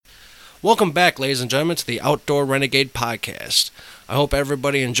Welcome back, ladies and gentlemen, to the Outdoor Renegade Podcast. I hope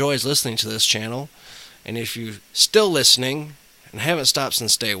everybody enjoys listening to this channel, and if you're still listening and haven't stopped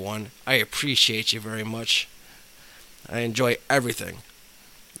since day one, I appreciate you very much. I enjoy everything.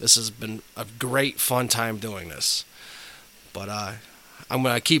 This has been a great, fun time doing this. But I'm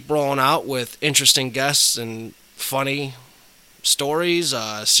going to keep rolling out with interesting guests and funny stories,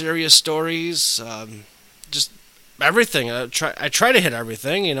 serious stories, just everything. I try to hit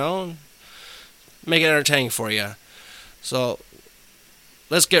everything, make it entertaining for you. So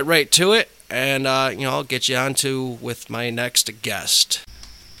let's get right to it, and I'll get you on to with my next guest.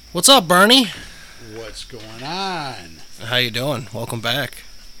 What's up, Bernie? What's going on? How you doing? Welcome back.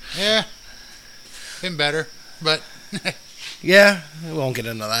 Yeah, been better, but Yeah, we won't get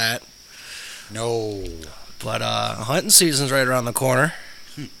into that. no. But hunting season's right around the corner.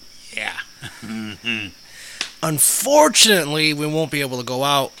 Yeah. Unfortunately, we won't be able to go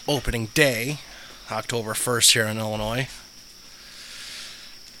out opening day, October 1st here in Illinois.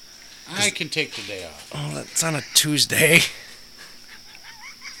 I can take the day off. Oh, that's on a Tuesday.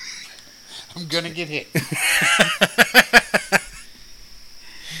 I'm gonna get hit.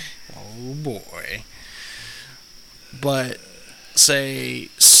 Oh boy. But say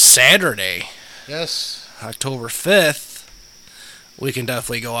Saturday, Yes. October 5th, we can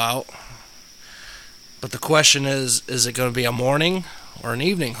definitely go out. But the question is it going to be a morning or an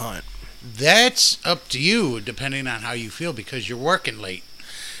evening hunt? That's up to you, depending on how you feel, because you're working late.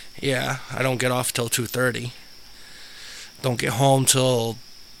 Yeah, I don't get off till 2:30. Don't get home till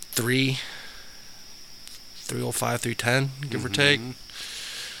 3:05, 3:10, give or take.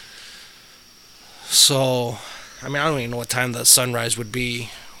 So, I don't even know what time the sunrise would be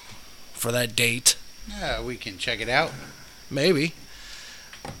for that date. Yeah, we can check it out. Maybe.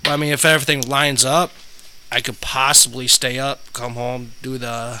 But if everything lines up, I could possibly stay up, come home, do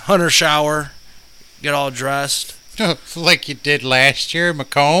the hunter shower, get all dressed. Like you did last year,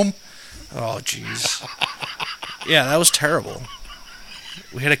 Macomb. Oh, jeez. Yeah, that was terrible.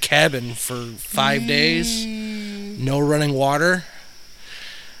 We had a cabin for 5 days, no running water.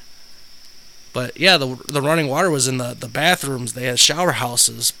 But yeah, the running water was in the bathrooms. They had shower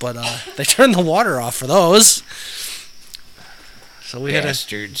houses, but they turned the water off for those. So we had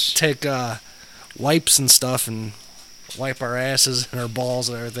to take wipes and stuff and wipe our asses and our balls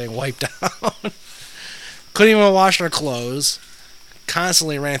and everything wiped out. Couldn't even wash our clothes.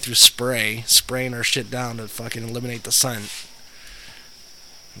 Constantly ran through spraying our shit down to fucking eliminate the scent.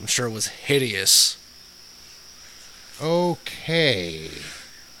 I'm sure it was hideous. Okay.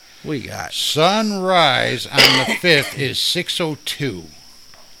 What you got? Sunrise on the 5th is 6:02.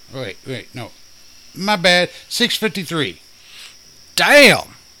 Wait, no. My bad. 6:53.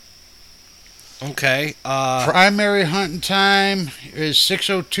 Damn! Okay. Primary hunting time is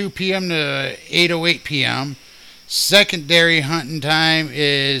 6:02 p.m. to 8:08 p.m. Secondary hunting time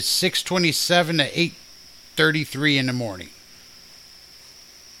is 6:27 to 8:33 in the morning.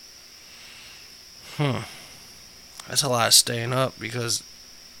 That's a lot of staying up because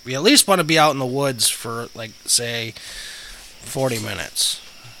we at least want to be out in the woods for, say, 40 minutes.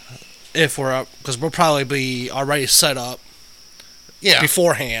 If we're up, because we'll probably be already set up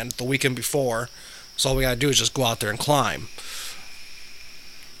beforehand, the weekend before. So all we gotta do is just go out there and climb.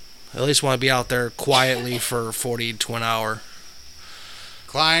 At least want to be out there quietly for 40 to an hour.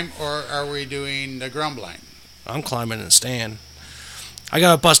 Climb, or are we doing the grumbling? I'm climbing and stand. I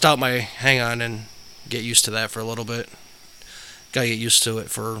gotta bust out my hang on and get used to that for a little bit. Gotta get used to it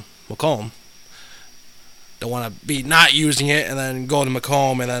for Macomb. Don't want to be not using it and then going to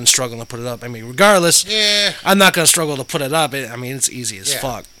Macomb and then struggling to put it up. Regardless, I'm not gonna struggle to put it up. It's easy as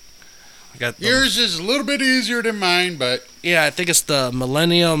fuck. Yours is a little bit easier than mine, but yeah, I think it's the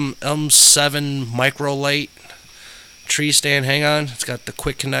Millennium M7 Microlite tree stand hang on. It's got the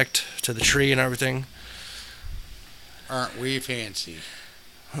quick connect to the tree and everything. Aren't we fancy?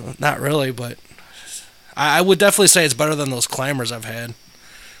 Not really, but I would definitely say it's better than those climbers I've had.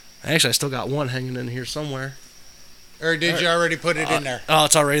 Actually, I still got one hanging in here somewhere. Or did you already put it in there? Oh,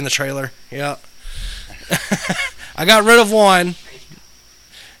 it's already in the trailer. Yeah. I got rid of one.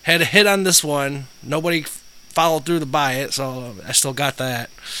 Had a hit on this one. Nobody followed through to buy it, so I still got that.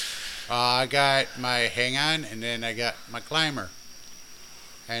 I got my hang on, and then I got my climber.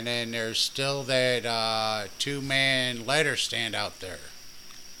 And then there's still that 2-man ladder stand out there.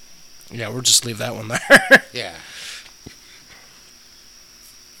 Yeah, we'll just leave that one there. Yeah.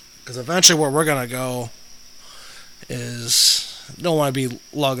 Because eventually where we're going to go is... Don't want to be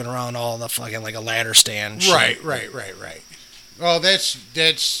lugging around all the fucking, like, a ladder stand shit. Right. Well, that's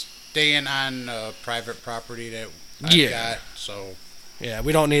staying on private property that I've got, so... Yeah,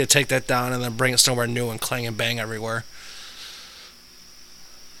 we don't need to take that down and then bring it somewhere new and clang and bang everywhere.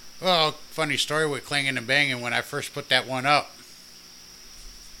 Well, funny story with clanging and banging. When I first put that one up,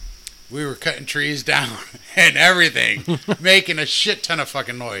 we were cutting trees down and everything, making a shit ton of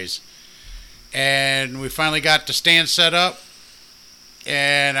fucking noise. And we finally got the stand set up,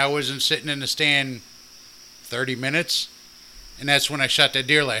 and I wasn't sitting in the stand 30 minutes, and that's when I shot that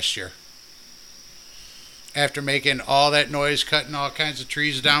deer last year. After making all that noise, cutting all kinds of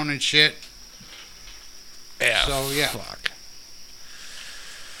trees down and shit. Yeah. So, yeah. Fuck.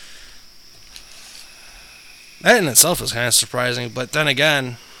 That in itself is kind of surprising, but then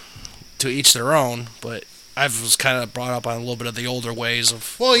again, to each their own. But I was kind of brought up on a little bit of the older ways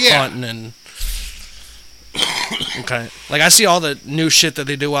of hunting and okay. Like I see all the new shit that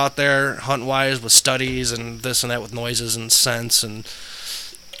they do out there hunt wise with studies and this and that with noises and scents, and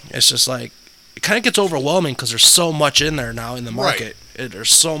it's just like it kind of gets overwhelming because there's so much in there now in the market. Right.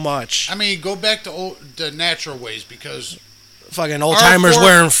 There's so much. I mean, go back to the natural ways because fucking old timers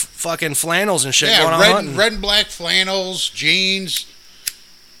wearing fucking flannels and shit. Yeah, going on hunting. Red and black flannels, jeans,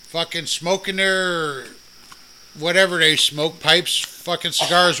 fucking smoking their whatever they smoke, pipes, fucking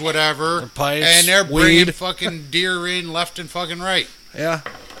cigars, whatever. Pipes, and they're bringing weed. fucking deer in left and fucking right. Yeah,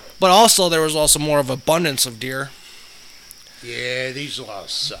 but also there was also more of abundance of deer. Yeah, these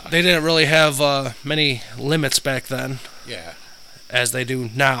laws suck. They didn't really have many limits back then. Yeah, as they do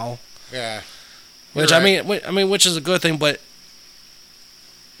now. Yeah, which right. I mean, which is a good thing, but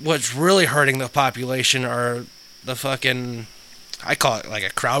what's really hurting the population are the fucking, I call it like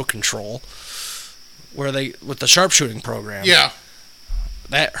a crowd control, where they, with the sharpshooting program. Yeah.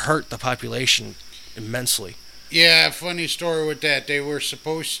 That hurt the population immensely. Yeah, funny story with that. They were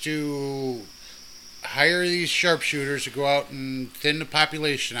supposed to hire these sharpshooters to go out and thin the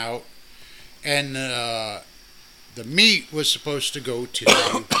population out, and the meat was supposed to go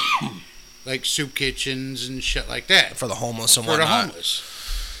to like soup kitchens and shit like that. For the homeless and for whatnot. the homeless.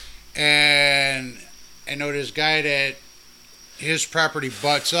 And I know this guy that his property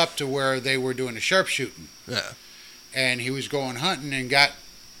butts up to where they were doing the sharpshooting. Yeah. And he was going hunting and got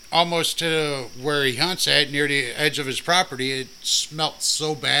almost to where he hunts at, near the edge of his property. It smelt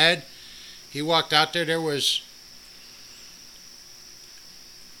so bad. He walked out there. There was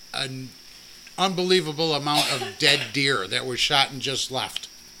an unbelievable amount of dead deer that were shot and just left.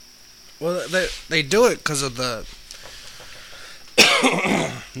 Well, they do it because of the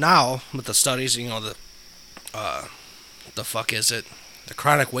now with the studies, you know, the fuck is it, the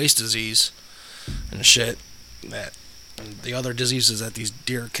chronic waste disease and shit, that and the other diseases that these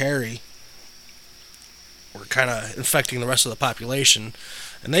deer carry were kind of infecting the rest of the population,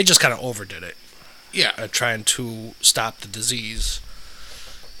 and they just kind of overdid it. Yeah, trying to stop the disease.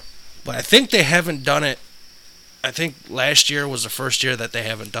 But I think they haven't done it. I think last year was the first year that they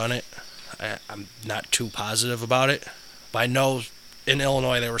haven't done it. I'm not too positive about it, but I know in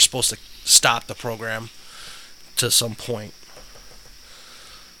Illinois they were supposed to stop the program to some point.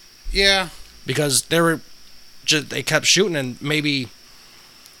 Yeah, because they kept shooting, and maybe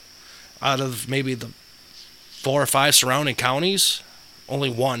out of maybe the 4 or 5 surrounding counties, only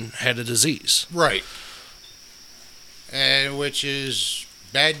one had a disease. Right. And which is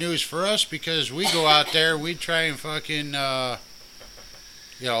bad news for us because we go out there, we try and fucking,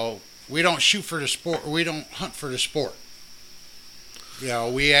 we don't shoot for the sport, we don't hunt for the sport.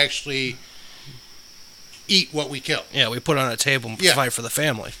 We actually eat what we kill. Yeah, we put it on a table and fight for the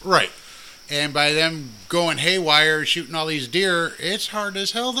family. Right. And by them going haywire, shooting all these deer, it's hard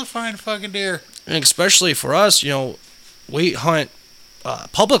as hell to find fucking deer. And especially for us, we hunt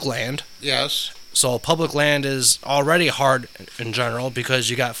public land. Yes. So public land is already hard in general because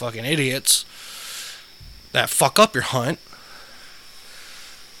you got fucking idiots that fuck up your hunt.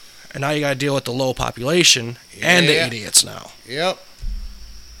 And now you got to deal with the low population and the idiots now. Yep.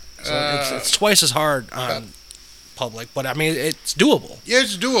 So it's twice as hard on public, but I mean, it's doable. Yeah,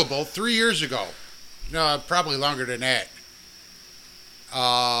 it's doable. 3 years ago. No, probably longer than that.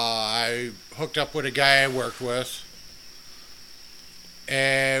 I hooked up with a guy I worked with,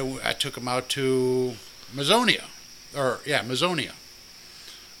 and I took him out to Mazonia. Mazonia.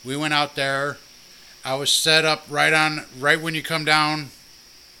 We went out there. I was set up right when you come down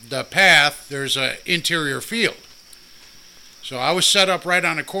the path, there's an interior field. So I was set up right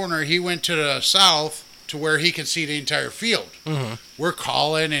on the corner. He went to the south to where he can see the entire field. Mm-hmm. We're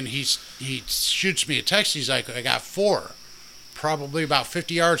calling, and he shoots me a text. He's like, I got 4, probably about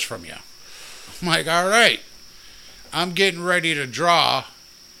 50 yards from you. I'm like, all right. I'm getting ready to draw,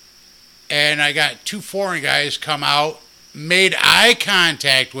 and I got 2 foreign guys come out, made eye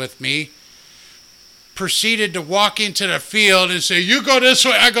contact with me, proceeded to walk into the field and say, "You go this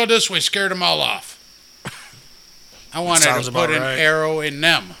way, I go this way," scared them all off. I wanted to put an arrow in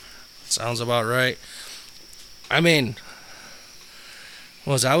them. Sounds about right. I mean, I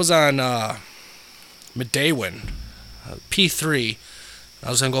was on Medawin, P3. I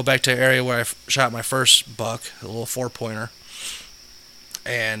was going to go back to the area where I shot my first buck, a little 4-pointer.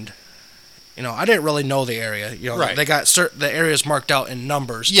 And, I didn't really know the area. Right. They got the areas marked out in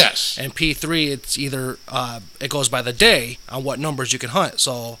numbers. Yes. And P3, it's either, it goes by the day on what numbers you can hunt.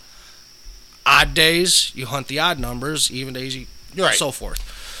 So, odd days, you hunt the odd numbers, even days, so forth.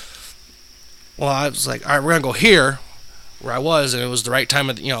 Well, I was like, all right, we're going to go here, where I was, and it was the right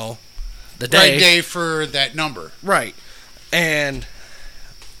time of, the day. Right day for that number. Right. And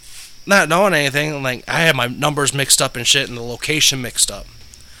not knowing anything, like, I had my numbers mixed up and shit, and the location mixed up.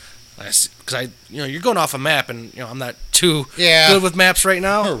 Because you're going off a map, and, I'm not too good with maps right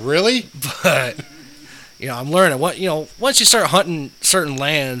now. Oh, really? But, I'm learning. Once you start hunting certain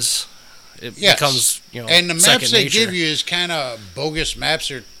lands, it becomes, and the maps they give you is kind of bogus maps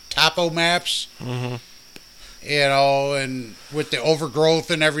or topo maps. Mm-hmm. And with the overgrowth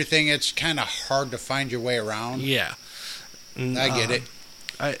and everything, it's kind of hard to find your way around. Yeah. And, I get it.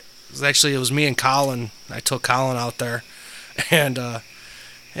 It was me and Colin. I took Colin out there. And,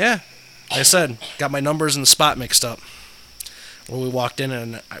 like I said, got my numbers and the spot mixed up. When we walked in,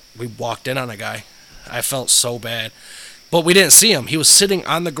 on a guy. I felt so bad. But we didn't see him. He was sitting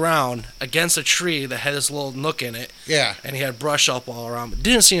on the ground against a tree that had this little nook in it. Yeah. And he had brush up all around. But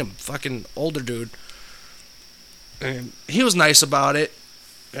didn't see him. Fucking older dude. And he was nice about it.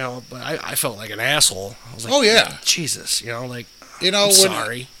 But I felt like an asshole. I was like, oh, yeah. Jesus. I'm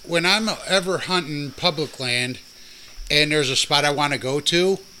sorry. When I'm ever hunting public land and there's a spot I want to go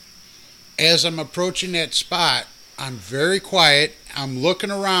to, as I'm approaching that spot, I'm very quiet. I'm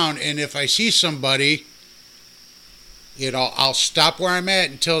looking around, and if I see somebody, I'll stop where I'm at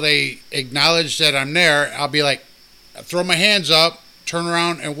until they acknowledge that I'm there. I'll be like, throw my hands up, turn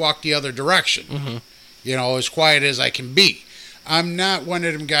around, and walk the other direction. Mm-hmm. As quiet as I can be. I'm not one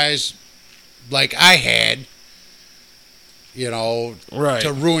of them guys like I had, right,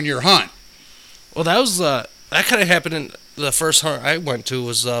 to ruin your hunt. Well, that kind of happened in the first hunt I went to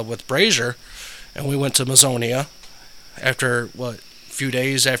was with Brazier, and we went to Mazonia after, a few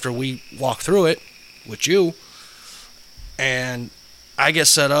days after we walked through it with you, and I get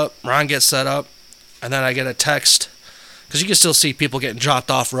set up, Ron gets set up, and then I get a text, because you can still see people getting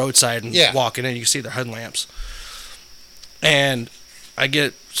dropped off roadside and walking in, you can see their headlamps, and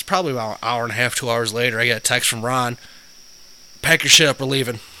it's probably about an hour and a half, 2 hours later, I get a text from Ron, pack your shit up, we're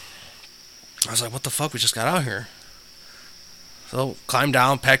leaving. I was like, what the fuck, we just got out here. So, climbed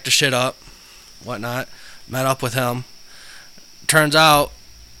down, packed the shit up, whatnot, met up with him. Turns out,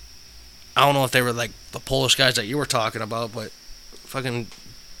 I don't know if they were like the Polish guys that you were talking about, but fucking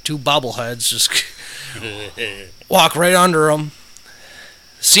two bobbleheads just walk right under him.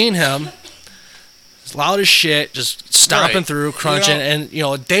 Seen him, it's loud as shit, just stomping through, crunching, and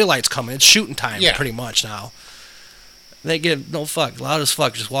daylight's coming. It's shooting time pretty much now. They give no fuck, loud as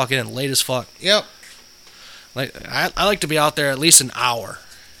fuck, just walking in late as fuck. Yep. Like I like to be out there at least an hour,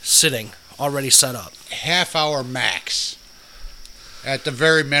 sitting, already set up. Half hour max. At the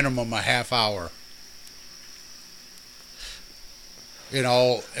very minimum, a half hour.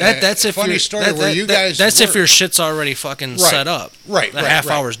 That's if funny story where you guys. That's if your shit's already fucking set up. Right. The half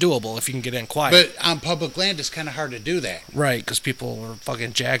hour is doable if you can get in quiet. But on public land, it's kind of hard to do that. Right, because people are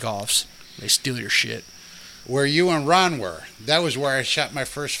fucking jagoffs. They steal your shit. Where you and Ron were, that was where I shot my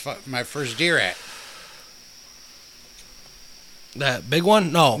first deer at. That big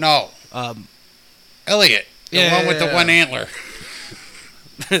one? No. Elliot, the one with the one antler.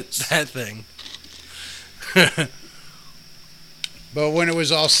 That thing. But when it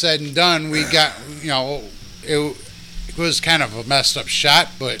was all said and done, we got, it was kind of a messed up shot,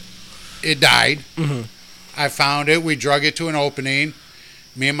 but it died. Mm-hmm. I found it. We drug it to an opening.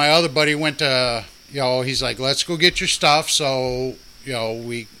 Me and my other buddy went to, he's like, let's go get your stuff so,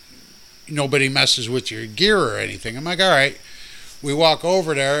 nobody messes with your gear or anything. I'm like, all right. We walk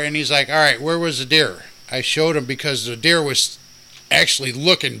over there, and he's like, all right, where was the deer? I showed him because the deer was actually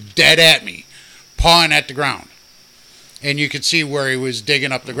looking dead at me, pawing at the ground. And you could see where he was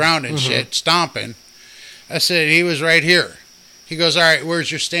digging up the ground and shit, stomping. I said, he was right here. He goes, all right, where's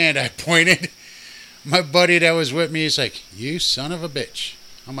your stand? I pointed. My buddy that was with me, he's like, you son of a bitch.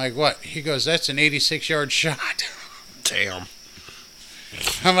 I'm like, what? He goes, that's an 86-yard shot. Damn.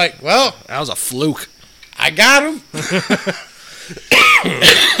 I'm like, well. That was a fluke. I got him.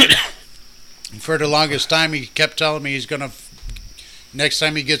 For the longest time, he kept telling me he's going to Next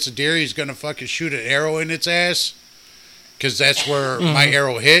time he gets a deer, he's going to fucking shoot an arrow in its ass. Because that's where my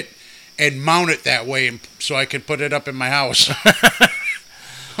arrow hit. And mount it that way so I can put it up in my house.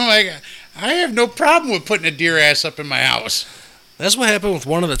 I'm like, I have no problem with putting a deer ass up in my house. That's what happened with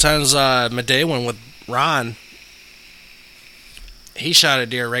one of the times Madej went with Ron. He shot a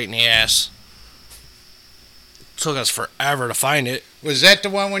deer right in the ass. Took us forever to find it. Was that the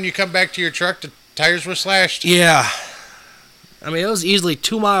one when you come back to your truck, the tires were slashed? Yeah. I mean, it was easily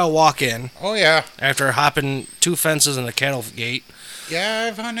 2-mile walk in. Oh, yeah. After hopping 2 fences and a cattle gate. Yeah,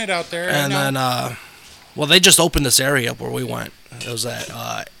 I've hunted out there. And then, well, they just opened this area up where we went. It was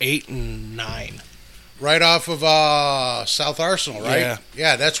at 8 and 9. Right off of South Arsenal, right? Yeah.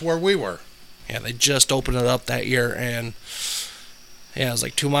 Yeah, that's where we were. Yeah, they just opened it up that year, and yeah, it was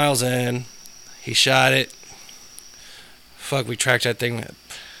like 2 miles in. He shot it. Fuck, we tracked that thing.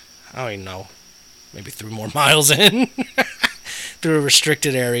 I don't even know. Maybe 3 more miles in. Through a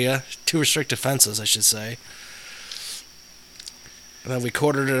restricted area. 2 restricted fences, I should say. And then we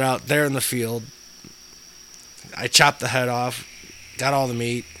quartered it out there in the field. I chopped the head off. Got all the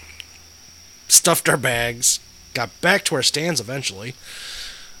meat. Stuffed our bags. Got back to our stands eventually.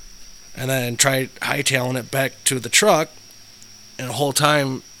 And then tried hightailing it back to the truck. And the whole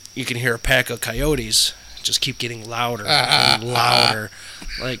time, you can hear a pack of coyotes just keep getting louder and louder.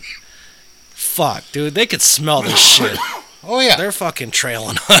 Like, fuck, dude, they could smell this shit. Oh, yeah. They're fucking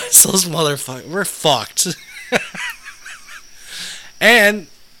trailing us. Those motherfuckers. We're fucked. And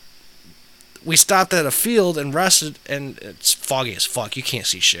we stopped at a field and rested, and it's foggy as fuck. You can't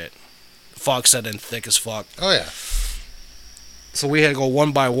see shit. Fog set in thick as fuck. Oh, yeah. So we had to go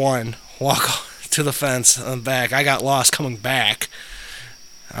one by one, walk to the fence and back. I got lost coming back.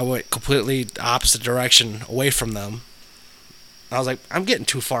 I went completely opposite direction away from them. I was like, I'm getting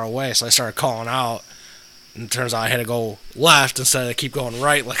too far away, so I started calling out. And it turns out I had to go left instead of keep going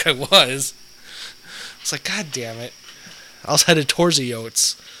right like I was. It's like, God damn it. I was headed towards the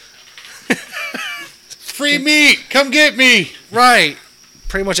Yotes. Free meat! Come get me! Right.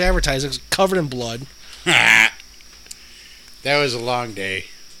 Pretty much advertising. It was covered in blood. That was a long day.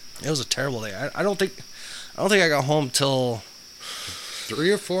 It was a terrible day. I don't think I got home till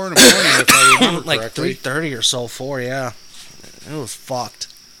 3 or 4 in the morning, if I remember like correctly. 3:30 or so, 4, yeah. It was fucked.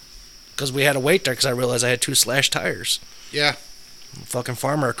 Because we had to wait there because I realized I had 2 slashed tires. Yeah. The fucking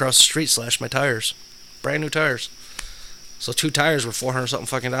farmer across the street slashed my tires. Brand new tires. So 2 tires were $400-something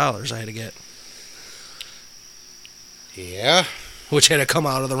fucking dollars I had to get. Yeah. Which had to come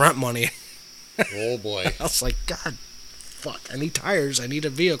out of the rent money. Oh, boy. I was like, God, fuck, I need tires. I need a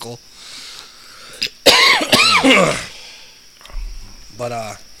vehicle.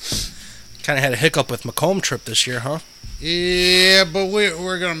 But, kind of had a hiccup with Macomb trip this year, huh? Yeah, but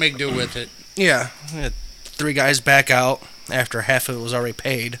we're going to make do with it. Yeah. We had 3 guys back out after half of it was already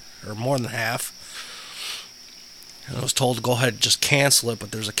paid, or more than half. And I was told to go ahead and just cancel it,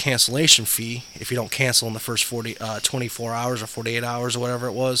 but there's a cancellation fee if you don't cancel in the first 24 hours or 48 hours or whatever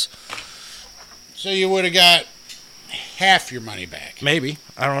it was. So you would have got half your money back. Maybe.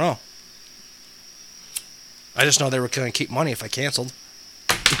 I don't know. I just know they were going to keep money if I canceled.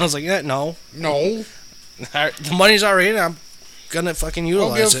 I was like, yeah, no. No. The money's already in. I'm going to fucking I don't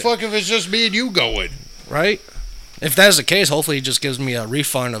utilize give a it. fuck if it's just me and you going. Right? If that is the case, hopefully he just gives me a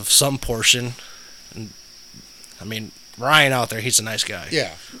refund of some portion. And, I mean, Ryan out there, he's a nice guy.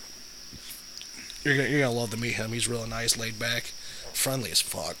 Yeah. You're gonna love to meet him. He's really nice, laid back, friendly as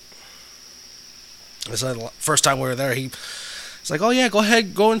fuck. This is the first time we were there. He's like, "Oh yeah, go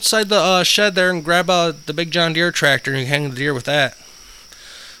ahead, go inside the shed there and grab the big John Deere tractor and you hang the deer with that."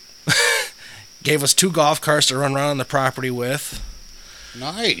 Gave us 2 golf carts to run around the property with.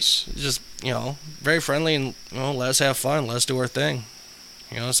 Nice. Just very friendly and let us have fun. Let us do our thing.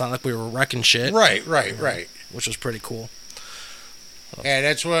 It's not like we were wrecking shit. Right. Which was pretty cool. Yeah,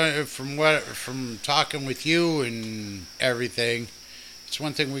 that's from talking with you and everything, it's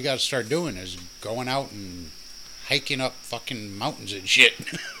one thing we got to start doing is going out and hiking up fucking mountains and shit.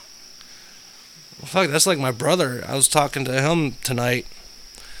 Well, fuck, that's like my brother. I was talking to him tonight.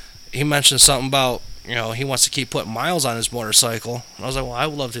 He mentioned something about, he wants to keep putting miles on his motorcycle. And I was like, well, I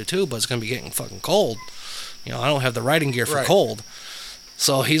would love to too, but it's going to be getting fucking cold. I don't have the riding gear for cold.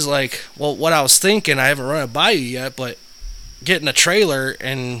 So he's like, well, what I was thinking, I haven't run it by you yet, but getting a trailer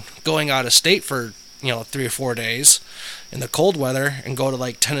and going out of state for, 3 or 4 days in the cold weather and go to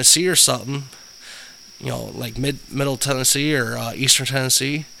like Tennessee or something, like middle Tennessee or eastern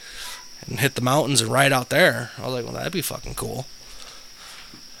Tennessee and hit the mountains and ride out there. I was like, well, that'd be fucking cool.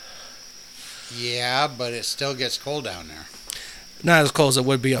 Yeah, but it still gets cold down there. Not as cold as it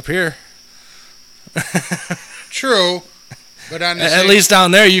would be up here. True. But on the At least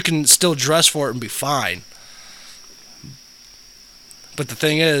down there, you can still dress for it and be fine. But the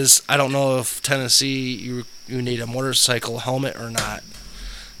thing is, I don't know if Tennessee, you need a motorcycle helmet or not.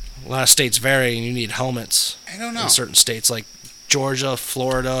 A lot of states vary, and you need helmets. I don't know. In certain states, like Georgia,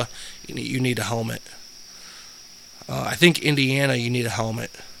 Florida, you need a helmet. I think Indiana, you need a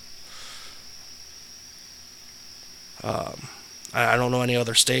helmet. I don't know any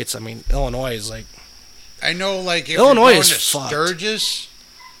other states. I mean, Illinois is like... I know, like, if Illinois you're going is to fucked. Sturgis,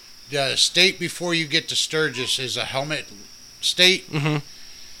 the state before you get to Sturgis is a helmet state. Mm-hmm.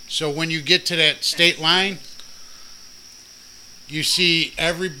 So when you get to that state line, you see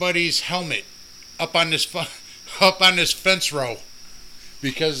everybody's helmet up on this fence row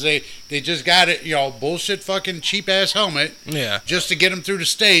because they just got it, bullshit fucking cheap ass helmet. Yeah. Just to get them through the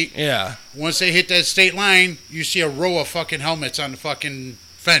state. Yeah. Once they hit that state line, you see a row of fucking helmets on the fucking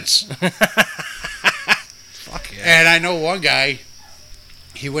fence. Fuck yeah. And I know one guy,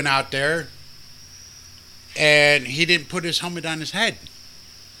 he went out there and he didn't put his helmet on his head.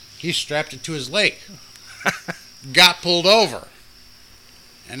 He strapped it to his leg. Got pulled over.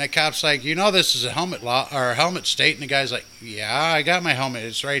 And the cop's like, this is a helmet law or a helmet state. And the guy's like, yeah, I got my helmet.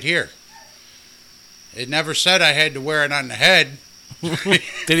 It's right here. It never said I had to wear it on the head.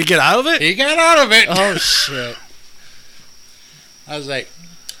 Did he get out of it? He got out of it. Oh, shit. I was like,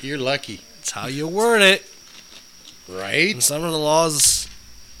 you're lucky. That's how you word it. Right? And some of the laws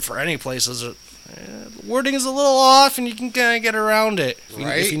for any places are... wording is a little off, and you can kind of get around it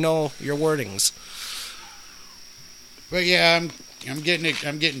if you know your wordings. But yeah, I'm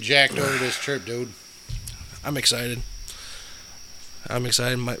getting jacked over this trip, dude. I'm excited.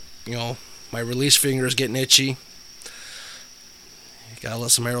 My release finger is getting itchy. You gotta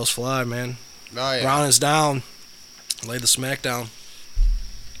let some arrows fly, man. Oh yeah. Brown is down. Lay the smack down.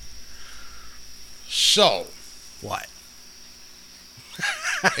 So, What?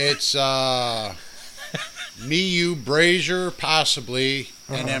 it's me, you, Brazier, possibly,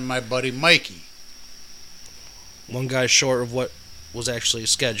 and then my buddy Mikey. One guy short of what was actually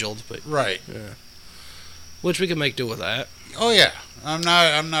scheduled, but Right. yeah. Which we can make do with that. Oh yeah. I'm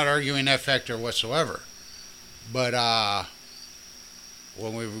not arguing that factor whatsoever. But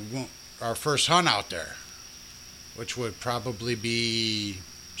when we went our first hunt out there, which would probably be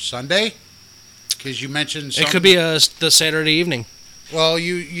Sunday, because you mentioned something. It could be the Saturday evening. Well,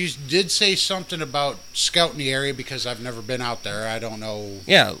 you did say something about scouting the area because I've never been out there. I don't know.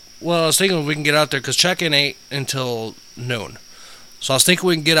 Yeah, well, I was thinking we can get out there because check-in ain't until noon. So I was thinking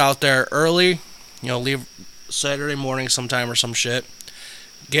we can get out there early, leave Saturday morning sometime or some shit.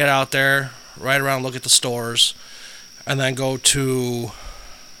 Get out there, ride around, look at the stores, and then go to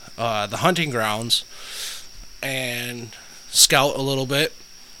the hunting grounds and scout a little bit.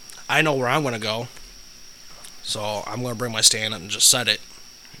 I know where I'm going to go. So I'm going to bring my stand up and just set it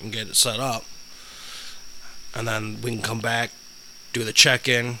and get it set up. And then we can come back, do the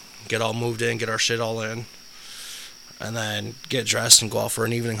check-in, get all moved in, get our shit all in, and then get dressed and go out for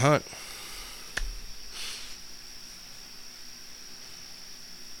an evening hunt.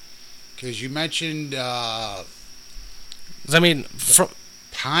 Because you mentioned From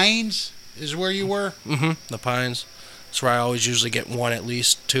Pines is where you were? the Pines. That's where I always usually get one, at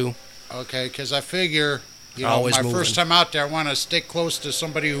least two. Okay, because I figure, Always my moving. first time out there, I want to stick close to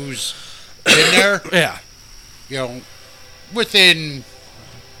somebody who's been there, Yeah. within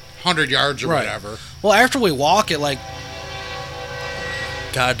 100 yards or Right. whatever. Well, after we walk it, like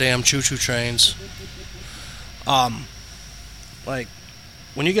goddamn choo-choo trains. Like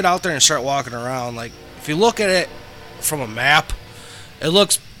when you get out there and start walking around, like if you look at it from a map, it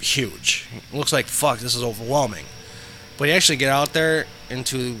looks huge. It looks like fuck, this is overwhelming. But you actually get out there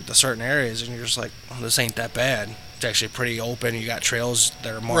into the certain areas, and you're just like, oh, this ain't that bad. It's actually pretty open. You got trails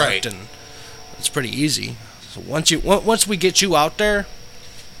that are marked, Right. and it's pretty easy. So once we get you out there,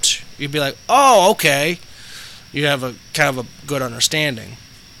 you'd be like, oh, okay. You have a kind of a good understanding.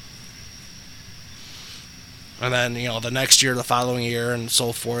 And then, the next year, the following year, and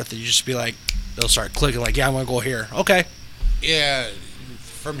so forth, you just be like, they'll start clicking, like, yeah, I'm going to go here. Okay. Yeah,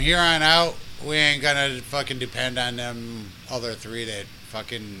 from here on out, we ain't gonna fucking depend on them other three that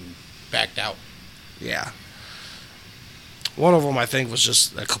fucking backed out. Yeah. One of them, I think, was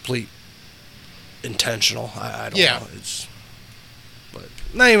just a complete intentional. I don't know. But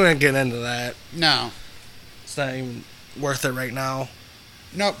not even going to get into that. No. It's not even worth it right now.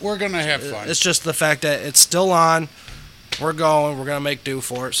 Nope, we're gonna have fun. It's just the fact that it's still on. We're going. We're going to make do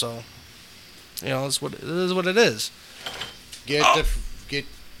for it. So, it is what it is.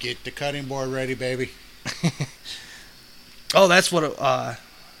 Get the cutting board ready, baby. Oh, that's what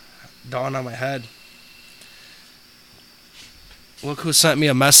dawned on my head. Look who sent me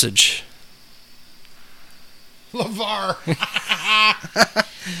a message. LeVar.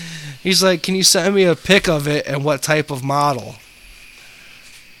 He's like, can you send me a pic of it and what type of model?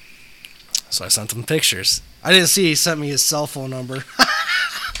 So I sent him pictures. I didn't see he sent me his cell phone number.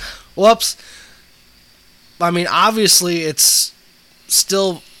 Whoops. I mean, obviously, it's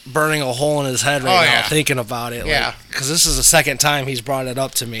still burning a hole in his head right now thinking about it. Yeah. Because this is the second time he's brought it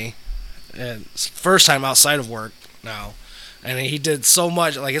up to me. And it's the first time outside of work now. And he did so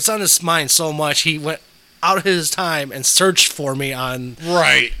much. Like, it's on his mind so much. He went out of his time and searched for me on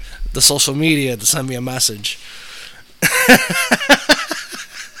the social media to send me a message.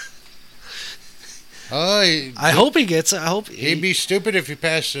 I hope he gets it. I hope he'd be stupid if he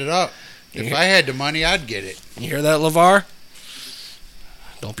passed it up. If I had the money, I'd get it. You hear that, LeVar?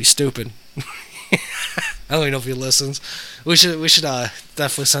 Don't be stupid. I don't even know if he listens. We should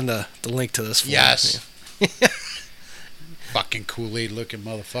definitely send the link to this. Yes. Fucking Kool-Aid looking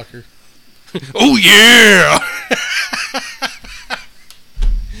motherfucker. Oh yeah!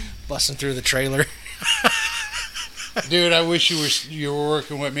 Busting through the trailer. Dude, I wish you were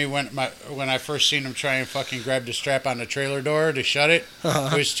working with me when I first seen him try and fucking grab the strap on the trailer door to shut it.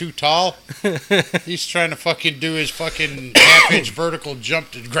 It was too tall. He's trying to fucking do his fucking half-inch vertical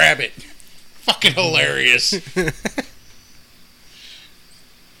jump to grab it. Fucking hilarious.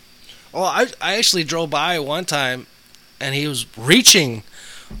 Well, I actually drove by one time, and he was reaching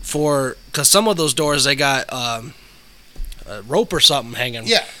for, because some of those doors they got a rope or something hanging.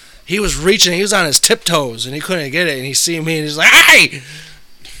 Yeah. He was reaching. He was on his tiptoes, and he couldn't get it. And he see me, and he's like, "Hey!"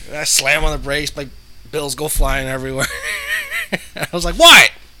 And I slam on the brakes. My bills go flying everywhere. I was like,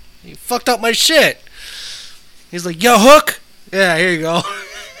 "What? You fucked up my shit." He's like, "Yo, hook." Yeah, here you go.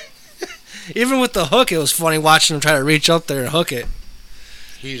 Even with the hook, it was funny watching him try to reach up there and hook it.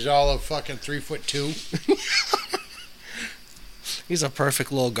 He's all of fucking 3'2". He's a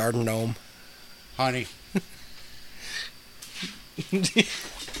perfect little garden gnome. Honey.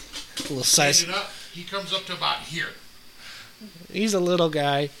 Little size. He comes up to about here. He's a little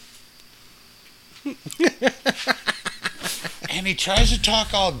guy. And he tries to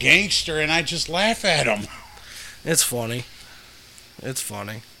talk all gangster, and I just laugh at him. It's funny. It's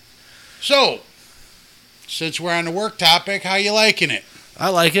funny. So, since we're on the work topic, how you liking it? I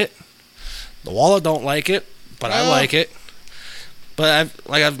like it. The wallet don't like it, but I like it. But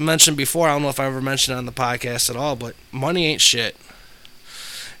like I've mentioned before, I don't know if I ever mentioned it on the podcast at all, but money ain't shit.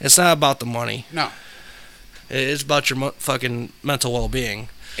 It's not about the money. No. It's about your fucking mental well-being.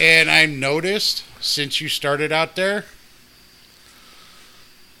 And I noticed, since you started out there,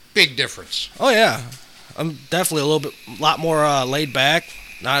 big difference. Oh, yeah. I'm definitely a lot more laid back,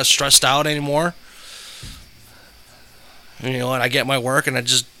 not as stressed out anymore. You know, and I get my work and I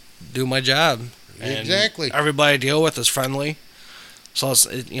just do my job. And exactly. Everybody I deal with is friendly. So,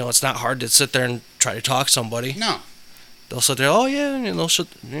 it's not hard to sit there and try to talk to somebody. No. They'll sit there, oh yeah, and they'll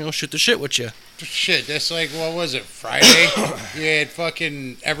shoot the shit with you. Shit, that's like, what was it, Friday? You had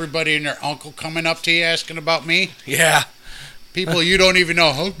fucking everybody and their uncle coming up to you asking about me? Yeah. People you don't even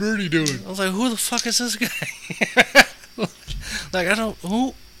know. How's Bernie doing? I was like, who the fuck is this guy? Like,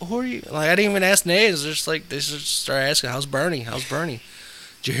 who are you? Like, I didn't even ask names. They're just like, they just start asking, how's Bernie?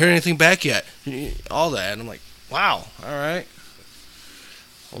 Did you hear anything back yet? All that. And I'm like, wow, all right.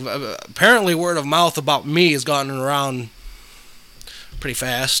 Well, apparently word of mouth about me has gotten around pretty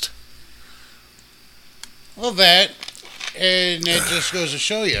fast. Well, that, and it just goes to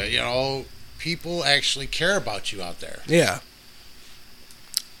show you, people actually care about you out there. Yeah.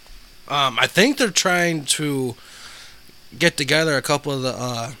 I think they're trying to get together a couple of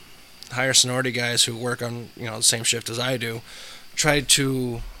the higher seniority guys who work on, the same shift as I do, try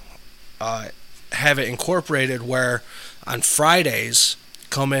to have it incorporated where on Fridays,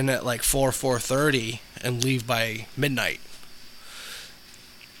 come in at like 4:30 and leave by midnight.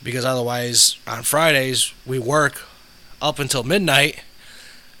 Because otherwise, on Fridays, we work up until midnight,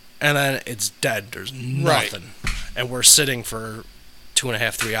 and then it's dead. There's nothing. Right. And we're sitting for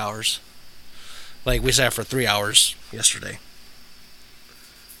 2.5, 3 hours. Like, we sat for 3 hours yesterday.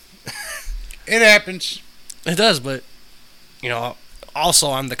 It happens. It does, but, also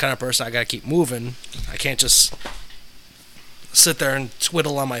I'm the kind of person I gotta keep moving. I can't just sit there and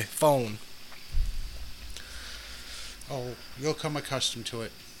twiddle on my phone. Oh, you'll come accustomed to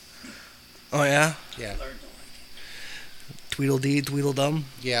it. Oh, yeah? Yeah. Tweedledee, Tweedledum?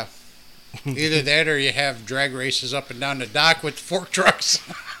 Yeah. Either that or you have drag races up and down the dock with fork trucks.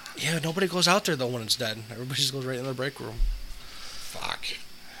 Yeah, nobody goes out there, though, when it's dead. Everybody just goes right in their break room. Fuck.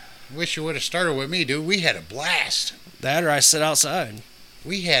 Wish you would have started with me, dude. We had a blast. That or I sit outside.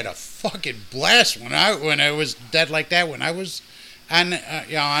 We had a fucking blast when I was dead like that when I was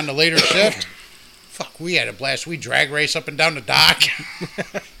on the later shift, fuck, we had a blast. We drag race up and down the dock.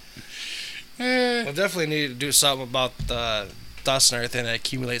 We'll definitely need to do something about the dust and everything that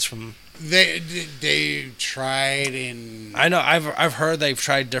accumulates from. They tried and I know I've heard they've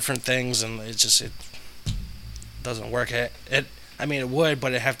tried different things and it doesn't work. I mean it would,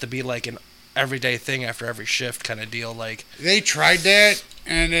 but it'd have to be like an everyday thing after every shift kind of deal. Like they tried that,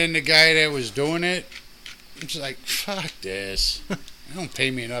 and then the guy that was doing it, was like, "Fuck this! They don't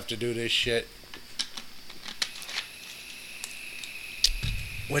pay me enough to do this shit."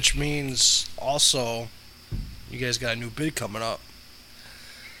 Which means also, you guys got a new bid coming up.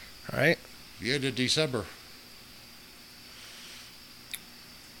 All right? Yeah, to December.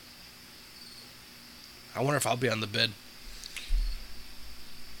 I wonder if I'll be on the bid.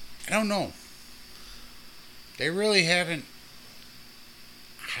 I don't know. They really haven't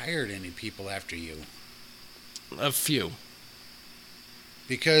hired any people after you. A few.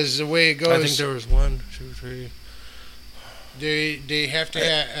 Because the way it goes, I think there was 1, 2, 3. They have to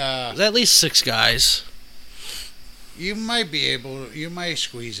have. At least 6 guys. You might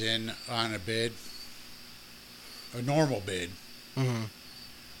squeeze in on a bid, a normal bid. Mm-hmm.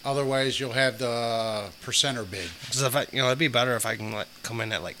 Otherwise, you'll have the percenter bid. Because it'd be better if I can come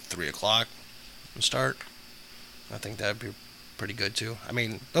in at 3 o'clock and start. I think that'd be pretty good too. I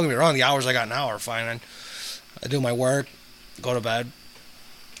mean, don't get me wrong, the hours I got now are fine. I do my work, go to bed,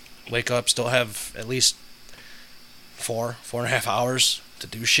 wake up, still have at least 4.5 hours to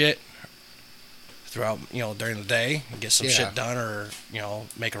do shit throughout, during the day and get some shit done or,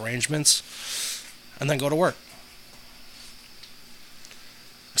 make arrangements and then go to work.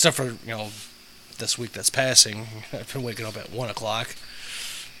 Except for, this week that's passing, I've been waking up at 1 o'clock.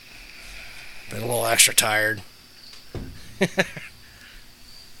 Been a little extra tired.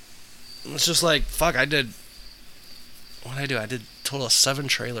 It's just like, fuck, what did I do? I did a total of 7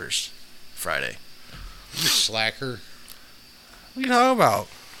 trailers Friday. You slacker. What are you talking about?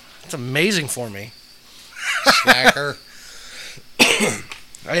 It's amazing for me. Slacker.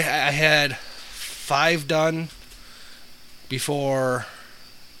 I had 5 done before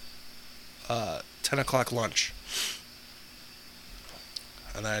 10 o'clock lunch.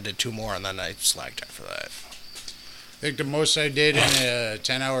 And then I did 2 more, and then I slacked after that. I think the most I did in a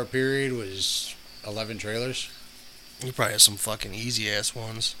 10-hour period was 11 trailers. You probably have some fucking easy-ass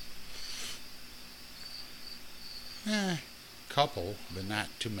ones. Couple, but not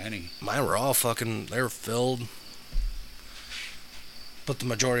too many. Mine were all they were filled. But the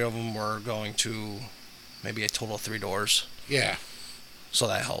majority of them were going to maybe a total of 3 doors. Yeah. So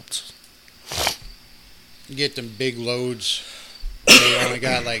that helped. You get them big loads. They only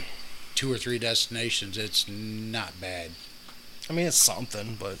got 2 or 3 destinations. It's not bad. I mean, it's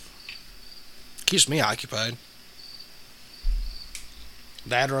something, but keeps me occupied.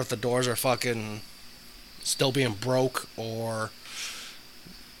 That or if the doors are fucking still being broke or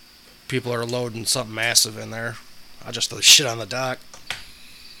people are loading something massive in there, I just throw the shit on the dock.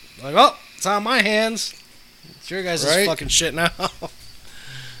 Like, oh, it's on my hands. It's your guys' fucking shit now.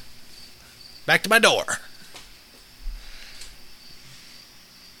 Back to my door.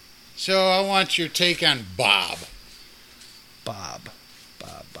 So I want your take on Bob. Bob.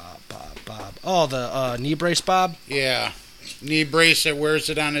 Oh, the knee brace Bob? Yeah. Knee brace that wears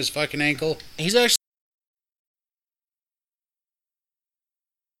it on his fucking ankle. He's actually...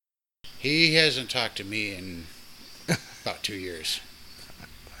 He hasn't talked to me in about 2 years.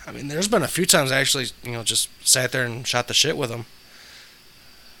 I mean, there's been a few times I actually, just sat there and shot the shit with him.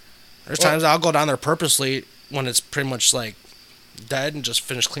 There's times I'll go down there purposely when it's pretty much dead and just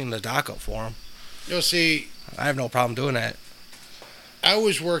finish cleaning the dock up for him. You'll see. I have no problem doing that. I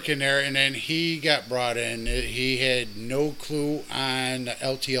was working there, and then he got brought in. He had no clue on the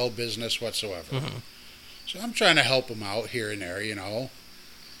LTL business whatsoever. Mm-hmm. So I'm trying to help him out here and there,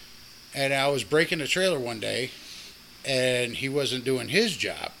 And I was breaking the trailer one day, and he wasn't doing his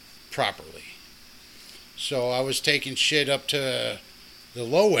job properly. So I was taking shit up to the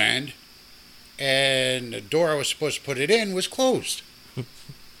low end, and the door I was supposed to put it in was closed.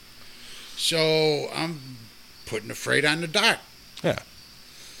 So I'm putting the freight on the dock. Yeah.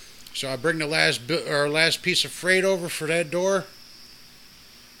 So I bring the last piece of freight over for that door.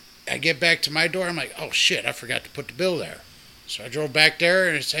 I get back to my door. I'm like, oh shit, I forgot to put the bill there. So I drove back there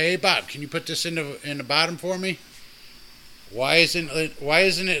and I say, hey Bob, can you put this in the bottom for me? Why isn't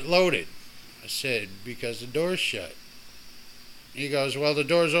it loaded? I said, because the door's shut. He goes, well, the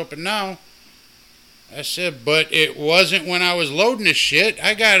door's open now. I said, but it wasn't when I was loading this shit.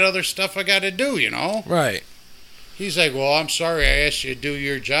 I got other stuff I got to do, Right. He's like, well, I'm sorry I asked you to do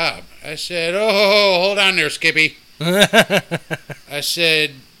your job. I said, oh, hold on there, Skippy. I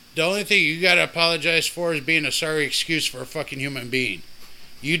said, the only thing you got to apologize for is being a sorry excuse for a fucking human being.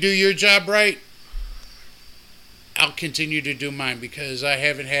 You do your job right, I'll continue to do mine because I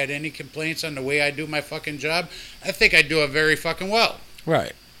haven't had any complaints on the way I do my fucking job. I think I do it very fucking well.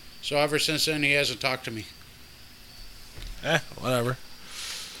 Right. So ever since then, he hasn't talked to me. Whatever.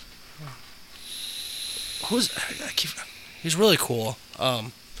 He's really cool.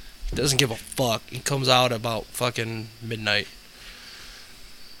 He doesn't give a fuck. He comes out about fucking midnight.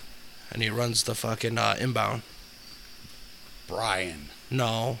 And he runs the fucking inbound. Brian.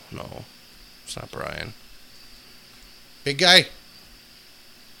 No. It's not Brian. Big guy?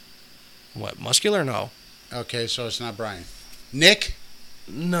 What, muscular? No. Okay, so it's not Brian. Nick?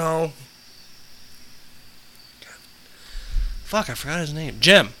 No. Fuck, I forgot his name.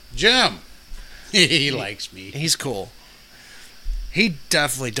 Jim. He likes me. He's cool. He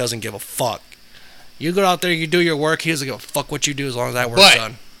definitely doesn't give a fuck. You go out there, you do your work, he doesn't give a fuck what you do as long as that work's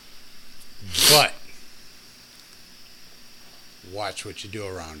done. But watch what you do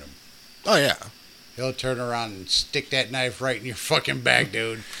around him. Oh, yeah. He'll turn around and stick that knife right in your fucking back,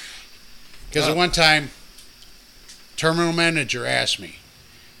 dude. Because at one time, terminal manager asked me,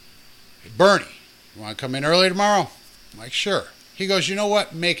 "Hey, Bernie, you want to come in early tomorrow?" I'm like, "Sure." He goes, "You know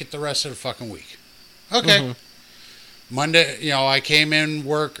what? Make it the rest of the fucking week." Okay. Mm-hmm. Monday, I came in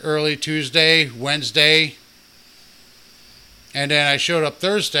work early Tuesday, Wednesday, and then I showed up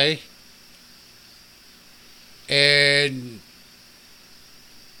Thursday, and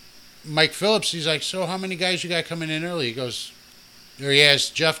Mike Phillips, he's like, "So how many guys you got coming in early?" He goes, or he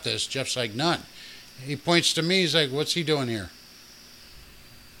asked Jeff this. Jeff's like, "None." He points to me. He's like, "What's he doing here?"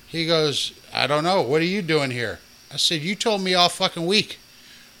 He goes, "I don't know. What are you doing here?" I said, "You told me all fucking week."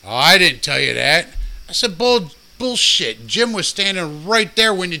 "Oh, I didn't tell you that." I said, Bullshit. Jim was standing right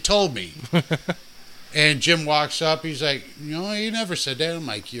there when you told me." And Jim walks up. He's like, "You never said that." I'm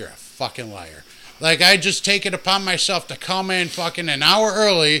like, "You're a fucking liar." Like, I just take it upon myself to come in fucking an hour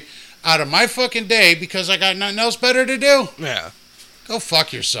early out of my fucking day because I got nothing else better to do. Yeah. Go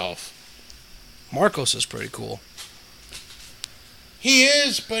fuck yourself. Marcos is pretty cool. He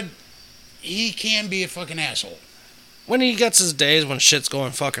is, but he can be a fucking asshole. When he gets his days when shit's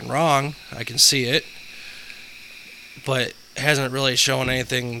going fucking wrong, I can see it. But hasn't really shown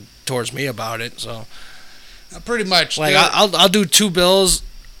anything towards me about it, so. Pretty much. Like, I'll do two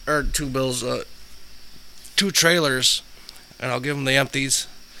trailers, and I'll give him the empties.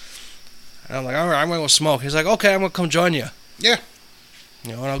 And I'm like, all right, I'm going to go smoke. He's like, okay, I'm going to come join you. Yeah.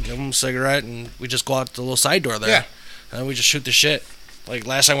 And I'll give him a cigarette, and we just go out the little side door there. Yeah. And then we just shoot the shit. Like,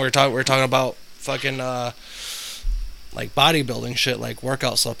 last time we were talking about fucking, like, bodybuilding shit, like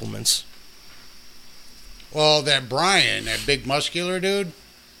workout supplements. Well, that Brian, that big muscular dude,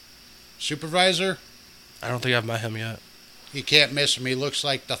 supervisor. I don't think I've met him yet. You can't miss him. He looks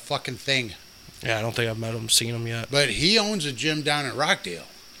like the fucking thing. Yeah, I don't think I've met him, seen him yet. But he owns a gym down in Rockdale.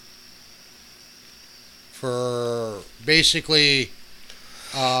 For basically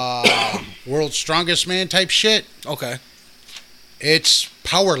world's strongest man type shit. Okay. It's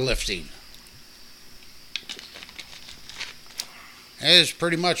powerlifting. It is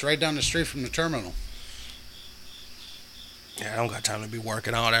pretty much right down the street from the terminal. Yeah, I don't got time to be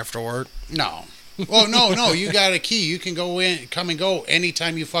working out after work. No. Well, no. You got a key. You can go in, come and go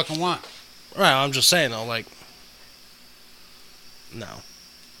anytime you fucking want. Right, I'm just saying, though, like... No.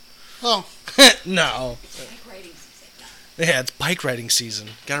 Well... No. Yeah, it's bike riding season.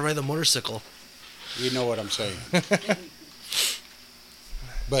 Gotta ride the motorcycle. You know what I'm saying.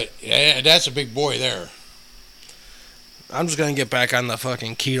 But yeah, that's a big boy there. I'm just gonna get back on the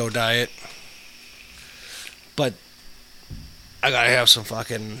fucking keto diet. But I gotta have some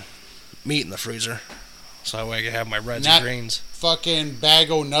fucking meat in the freezer. So that way I can have my reds and greens. Fucking bag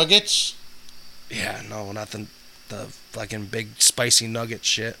of nuggets? Yeah, no, not the fucking big spicy nugget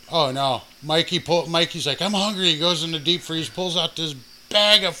shit. Oh no. Mikey's like, "I'm hungry." He goes in the deep freeze, pulls out this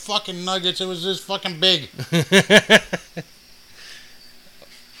bag of fucking nuggets. It was this fucking big.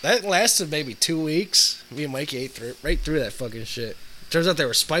 That lasted maybe 2 weeks. Me and Mikey ate right through that fucking shit. Turns out they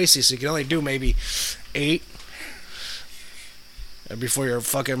were spicy, so you can only do maybe 8 before your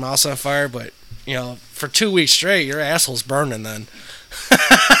fucking mouth's on fire. But, for 2 weeks straight, your asshole's burning then.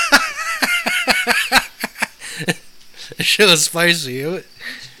 Shit was spicy. Are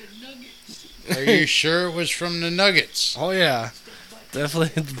you sure it was from the nuggets? Oh, yeah.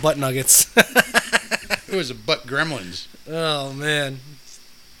 Definitely the butt nuggets. It was a butt gremlins. Oh, man.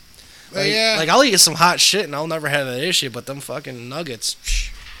 Yeah. Like, I'll eat some hot shit and I'll never have that issue, but them fucking nuggets,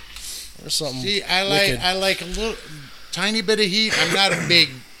 or something. See, I like a little tiny bit of heat. I'm not a big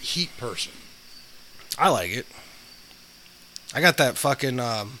heat person. I like it. I got that fucking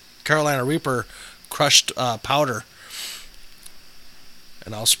Carolina Reaper crushed powder.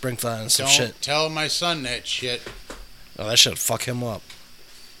 And I'll sprinkle that on some Don't shit. tell my son that shit. Oh, that shit'd fuck him up.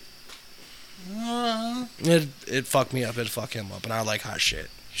 It'd fuck me up. It'd fuck him up. And I like hot shit.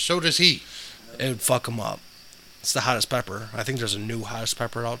 So does he. It'd fuck him up. It's the hottest pepper. I think there's a new hottest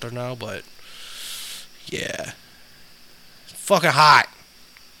pepper out there now, but yeah. It's fucking hot.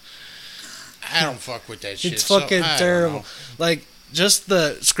 I don't fuck with that shit. It's fucking so, I don't terrible. know. Like, just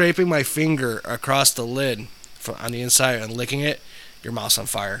the scraping my finger across the lid on the inside and licking it, your mouth's on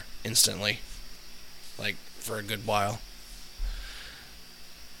fire instantly. Like, for a good while.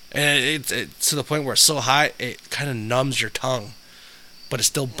 And it's to the point where it's so hot, it kind of numbs your tongue. But it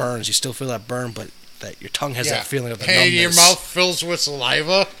still burns. You still feel that burn, but that your tongue has that feeling of the numbness. Your mouth fills with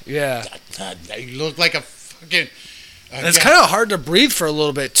saliva. Yeah. You look like a fucking... And it's kind of hard to breathe for a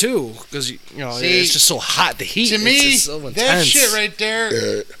little bit, too. Because, See, it's just so hot. The heat to is me, just so intense. that shit right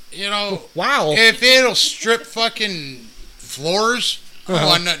there, Wow. if it'll strip fucking floors, I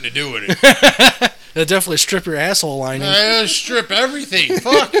want nothing to do with it. It'll definitely strip your asshole lining. It'll strip everything.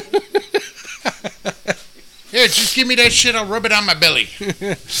 Fuck. Yeah, just give me that shit. I'll rub it on my belly.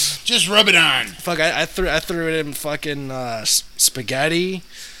 Just rub it on. Fuck, I threw it in fucking spaghetti.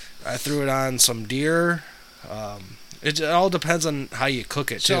 I threw it on some deer. It all depends on how you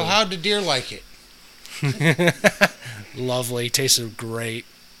cook it, too. So how'd the deer like it? Lovely. Tasted great.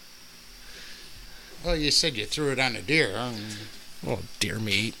 Well, you said you threw it on a deer. Well, deer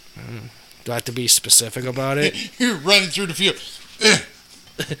meat. Do I have to be specific about it? You're running through the field.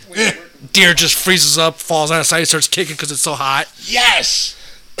 Deer just freezes up, falls on its side, starts kicking because it's so hot. Yes!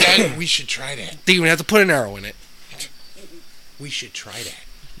 We should try that. Think you have to put an arrow in it. We should try that.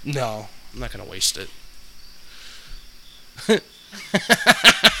 No, I'm not going to waste it.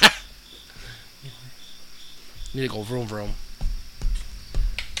 Need to go vroom vroom.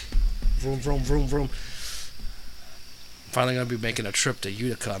 Vroom vroom vroom vroom. Finally gonna be making a trip to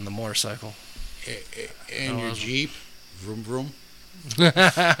Utica on the motorcycle. And your Jeep? Vroom vroom?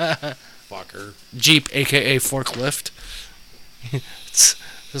 Fucker. Jeep, aka forklift.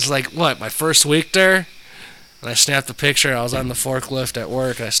 It's like, what, my first week there? And I snapped the picture. I was on the forklift at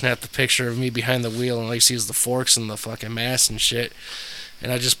work. I snapped the picture of me behind the wheel, and all you see is the forks and the fucking mast and shit.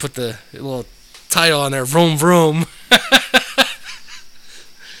 And I just put the little title on there, vroom vroom.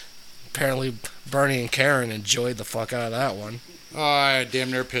 Apparently, Bernie and Karen enjoyed the fuck out of that one. Oh, I damn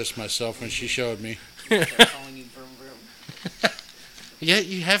near pissed myself when she showed me. Calling you vroom vroom. Yeah,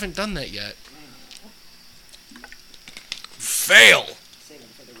 you haven't done that yet. Fail! Saving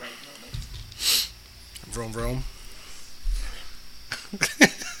for the right moment. Vroom vroom.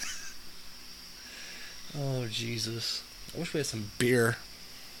 Oh, Jesus. I wish we had some beer.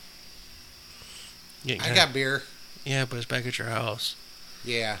 I got beer. Yeah, but it's back at your house.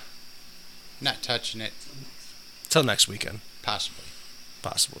 Yeah. Not touching it. Till next weekend. Possibly.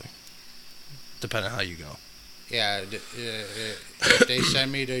 Possibly. Depending on how you go. Yeah. If they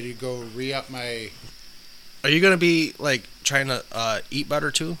send me to go re-up my... Are you going to be, like, trying to eat better,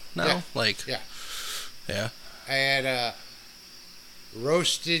 too, now? Yeah. Like, Yeah. Yeah? I had a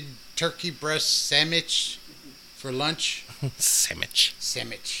roasted turkey breast sandwich for lunch. Sandwich.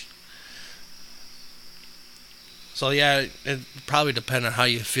 Sandwich. So, yeah, it probably depend on how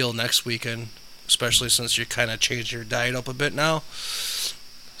you feel next weekend, especially since you kind of changed your diet up a bit now.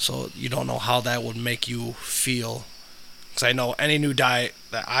 So, you don't know how that would make you feel. Because I know any new diet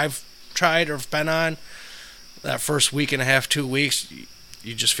that I've tried or been on, that first week and a half, 2 weeks,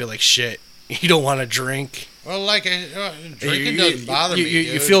 you just feel like shit. You don't want to drink. Well, like, drinking doesn't bother me,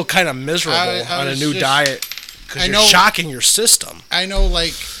 You dude. feel kind of miserable I on a was new just- diet because I you're know- shocking your system. I know,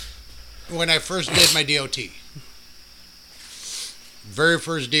 like, when I first did my DOT, very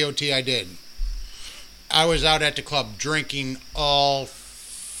first DOT I did, I was out at the club drinking all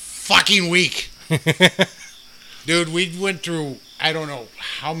fucking week. Dude, we went through, I don't know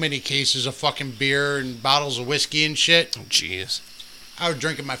how many cases of fucking beer and bottles of whiskey and shit. Oh, jeez. I was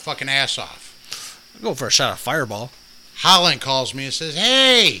drinking my fucking ass off. Go for a shot of Fireball. Holland calls me and says,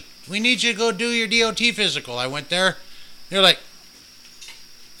 "Hey, we need you to go do your DOT physical." I went there. They're like,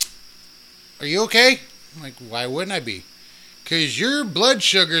 "Are you okay?" I'm like, "Why wouldn't I be?" "Because your blood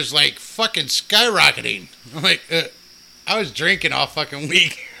sugar's like fucking skyrocketing." I'm like, I was drinking all fucking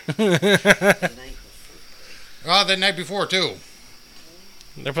week. The night before. Oh, the night before, too.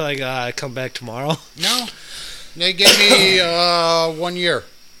 They're probably like, come back tomorrow. No. They gave me 1 year.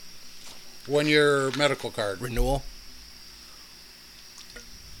 1 year medical card. Renewal.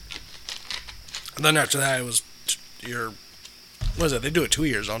 And then after that, it was what is it? They do it 2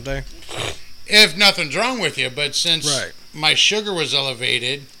 years, don't they? If nothing's wrong with you, but since Right. my sugar was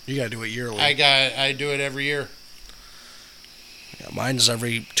elevated. You gotta do it yearly. I do it every year. Yeah, mine is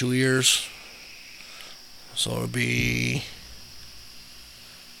every 2 years. So it would be.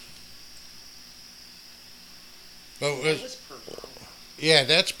 But It was purple. yeah,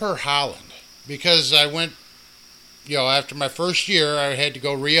 that's per Holland. Because I went, after my first year, I had to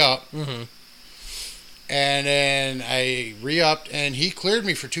go re-up. Mm-hmm. And then I re-upped, and he cleared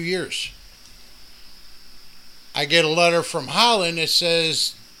me for 2 years. I get a letter from Holland that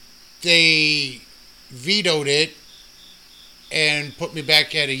says they vetoed it and put me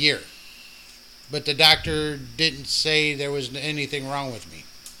back at a year. But the doctor didn't say there was anything wrong with me.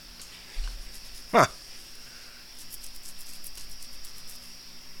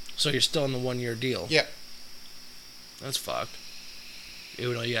 So you're still in the 1 year deal? Yep. That's fucked.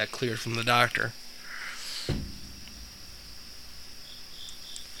 Even though you got cleared from the doctor.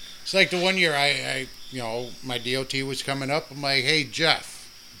 It's like the 1 year I my DOT was coming up. I'm like, hey, Jeff,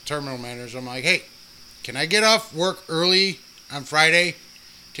 terminal manager. I'm like, hey, can I get off work early on Friday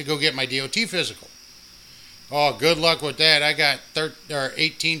to go get my DOT physical? Oh, good luck with that. I got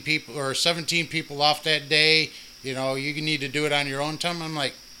 18 people or 17 people off that day. You need to do it on your own time. I'm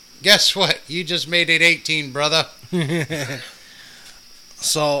like, guess what? You just made it 18, brother.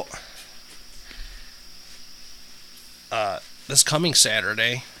 So, this coming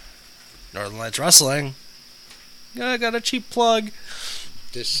Saturday, Northern Lights Wrestling. I got a cheap plug.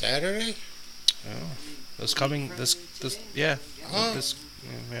 This Saturday? This coming, this, yeah. Oh. This,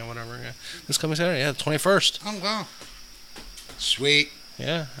 whatever, yeah. This coming Saturday, yeah, the 21st. Oh, wow. Sweet.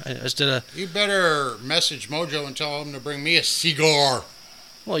 Yeah, I just did a, You better message Mojo and tell him to bring me a cigar.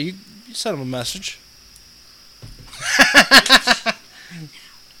 well, you sent him a message.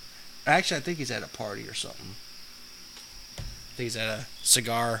 Actually, I think he's at a party or something. I think he's at a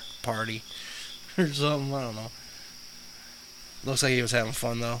cigar party or something, I don't know. Looks like he was having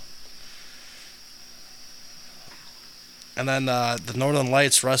fun, though. And then the Northern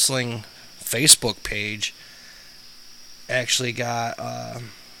Lights Wrestling Facebook page actually got,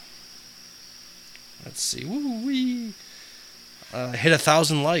 let's see, hit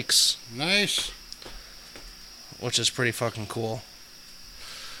 1,000 likes, Nice. which is pretty fucking cool.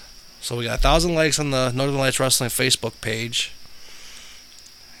 So we got 1,000 likes on the Northern Lights Wrestling Facebook page.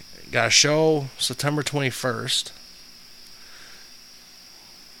 Got a show September 21st.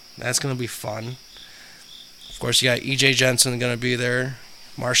 That's going to be fun. Of course, you got EJ Jensen going to be there.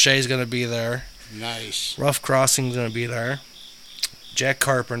 Marche's going to be there. Nice. Rough Crossing's going to be there. Jack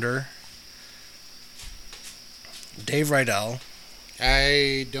Carpenter. Dave Rydell.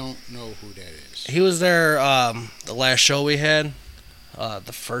 I don't know who that is. He was there the last show we had.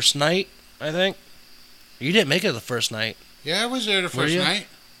 The first night, I think. You didn't make it the first night. Yeah, I was there the Were first you? night.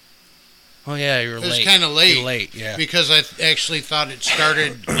 Oh, yeah, you were It late. was kind of late. You're late, yeah. Because I actually thought it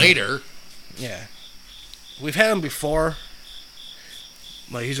started later. Yeah. We've had him before.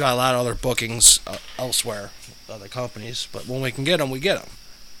 But he's got a lot of other bookings elsewhere, other companies. But when we can get him, we get him.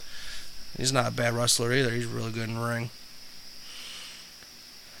 He's not a bad wrestler either. He's really good in the ring.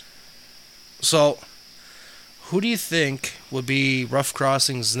 So, who do you think would be Rough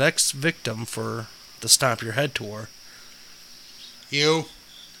Crossing's next victim for the Stomp Your Head tour? You?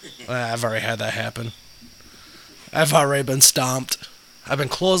 I've already had that happen. I've already been stomped. I've been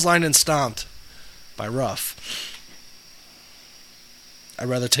clotheslined and stomped by Rough. I'd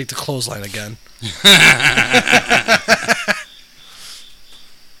rather take the clothesline again. Yeah,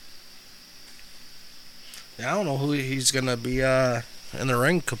 I don't know who he's going to be in the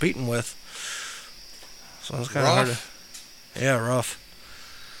ring competing with. So it's kind of hard to... Yeah, Rough.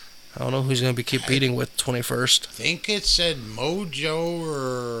 I don't know who he's going to be competing with 21st. I think it said Mojo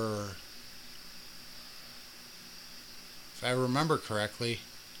or... If I remember correctly.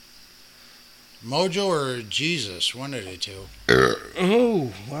 Mojo or Jesus, one of the two.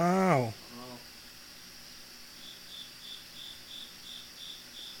 Oh, wow.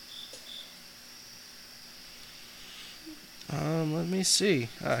 Let me see.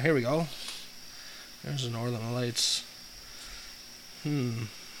 Here we go. There's the Northern Lights. It's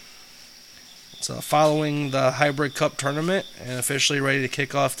following the Hybrid Cup tournament and officially ready to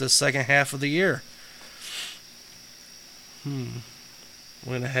kick off the second half of the year. We're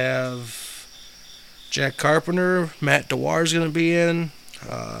going to have Jack Carpenter, Matt Dewar's going to be in.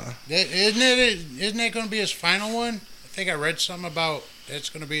 Isn't that going to be his final one? I think I read something about it's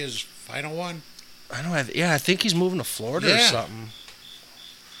going to be his final one. I don't know. I think he's moving to Florida or something.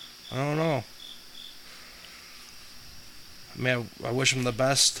 I don't know. I mean, I wish him the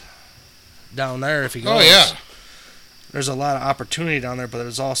best down there if he goes. Oh, yeah. There's a lot of opportunity down there, but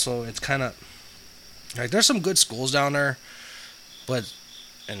it's kind of Like, there's some good schools down there, but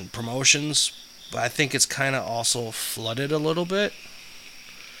and promotions, but I think it's kind of also flooded a little bit.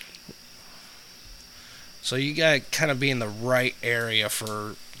 So you gotta kind of be in the right area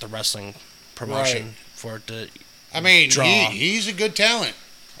for the wrestling promotion Right. for it to. I mean, Draw. he's a good talent.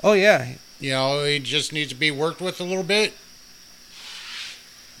 Oh yeah, You know, he just needs to be worked with a little bit.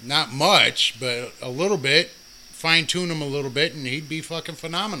 Not much, but a little bit. Fine tune him a little bit, and he'd be fucking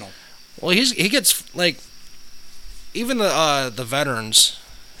phenomenal. well he gets like even the veterans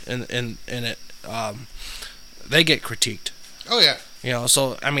in it they get critiqued. Oh yeah, You know,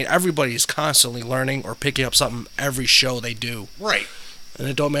 so I mean everybody's constantly learning or picking up something every show they do. right. And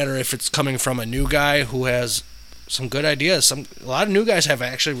it don't matter if it's coming from a new guy who has some good ideas. A lot of new guys have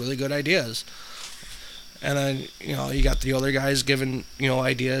actually really good ideas. And then, you know, you got the other guys giving, you know,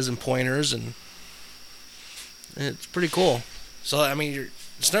 ideas and pointers, and it's pretty cool. So I mean,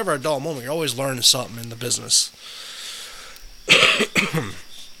 it's never a dull moment. You're always learning something in the business.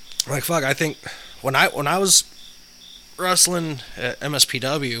 Like fuck, I think when I was wrestling at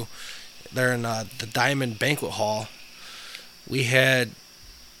MSPW, there in the Diamond Banquet Hall, we had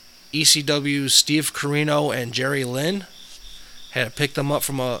ECW Steve Carino and Jerry Lynn. Had to pick them up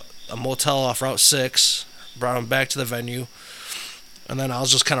from a motel off Route 6, brought them back to the venue, and then I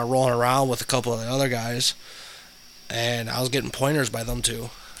was just kind of rolling around with a couple of the other guys, and I was getting pointers by them too.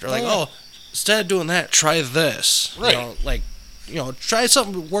 They're like, Oh. "Oh, instead of doing that, try this." Right. You know, like, you know, try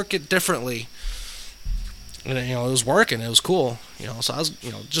something, work it differently. And you know, it was working. It was cool. You know, so I was,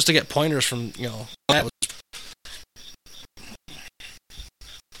 you know, just to get pointers from, you know, that was.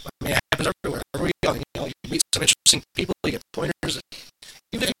 I mean, it happens everywhere. Everywhere you go, you know, you meet some interesting people, you get pointers.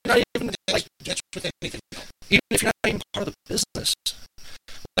 Even if you're not even like, That's with anything. even if you're not even part of the business,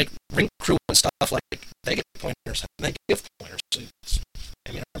 like ring crew and stuff, like they get pointers and they give pointers.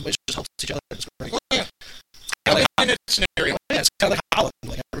 I mean, everybody just helps each other. It's great. Oh, yeah. Kind of like, In that scenario, yeah, it's kind of like Holland.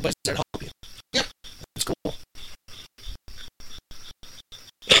 Like everybody's there to help you. Yeah. It's cool.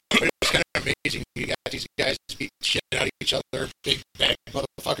 it's kind of amazing. You got these guys beat shit out of each other, big bad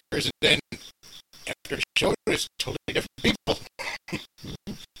motherfuckers, and then after a show, it's totally different people.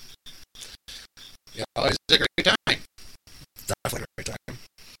 Yeah, it's a great time. Definitely a great time.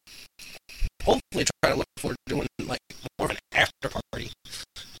 Hopefully, try to look forward to doing like more of an after party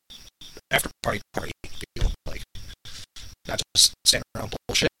feel, like not just standing around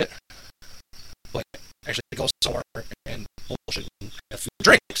bullshit, but actually go somewhere and bullshit and have a few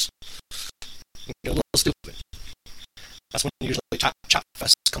drinks. And get a little stupid. That's when usually chop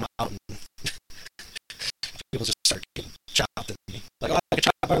fests come out and people just start getting chopped and like, oh, I can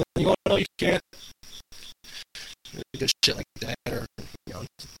chop better than you. Oh, no, you can't. Good shit like that, or you know,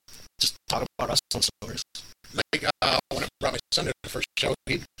 just talk about wrestling stories. Like when I brought my son to the first show,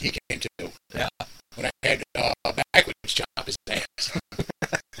 he came to. Yeah. When I had backwards chop his ass.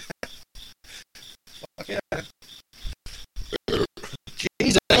 Fuck yeah.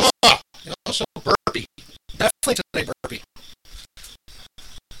 Jesus. Oh, also burpee. Definitely today, burpee.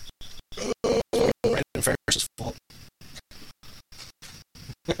 Brandon Ferris's fault.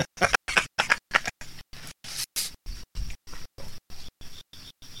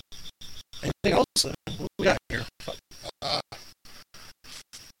 Anything else? What do we got here? I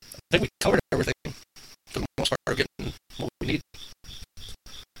think we covered everything. For the most part, getting what we need.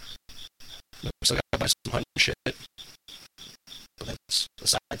 We still got to buy some hunting shit. But that's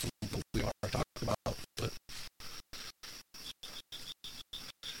aside from what we are talking about. But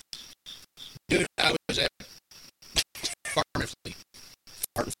Dude, I was at Farm Fleet.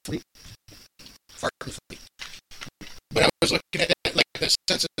 Farm Fleet. But I was looking at that, like the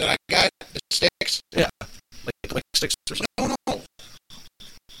sensor that I got, the sticks. like sticks or something. No.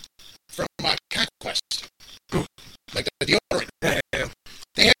 From Conquest. Like the deodorant. Yeah.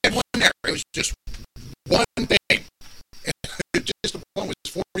 They had one there. It was just one thing. Just the one was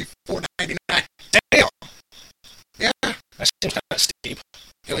 $44.99. Damn! Yeah. That seems kind of steep.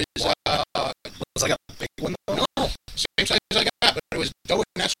 It was Was like a big one though? no, same size as I got, but it was dough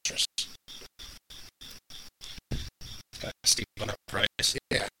and estrus. Kind of steep on that price.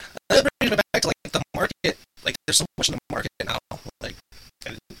 Yeah. That brings me back to like the market. Like there's so much in the market now. Like,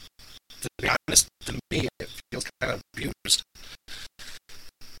 and to be honest, to me, it feels kind of abused.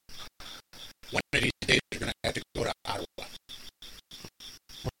 One of these days, you're going to have to go to Ottawa.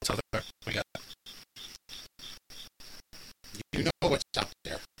 What's out there? We got You know what's out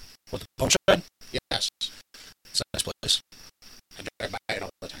there. what, the Bone Shed? Yes. It's a nice place. I drive by it all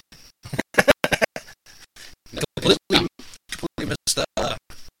the time. Completely missed the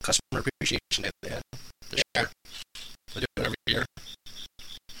customer appreciation day they had this Yeah. year. They do it every year.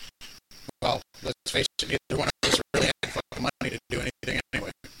 Well, let's face it, neither one of us really had fucking money to do anything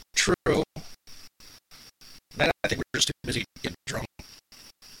anyway. True. But I think we're just too busy getting drunk.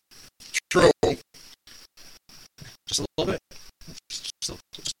 True. Just a little bit. Just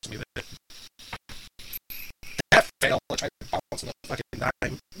a wee bit. That failed. I tried bouncing the fucking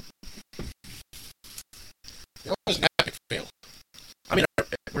dime. It was an epic fail. I mean,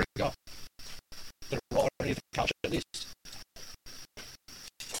 where'd it go? Did it roll underneath the couch at least?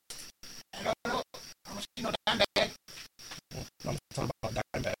 I don't know. How much do you know dime bag? I'm talking about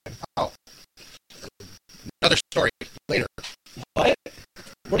dime bag. Oh. Another story later. What?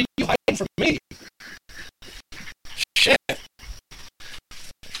 What are you hiding from me? Shit.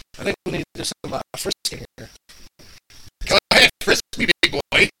 I think we need to do some frisking here. Go ahead, frisk me, big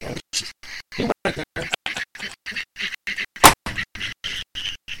boy. You went there.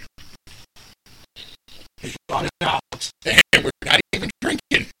 You brought it out. And we're not even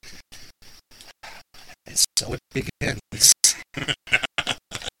drinking. And so it begins.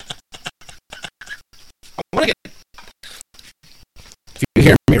 I want to get... If you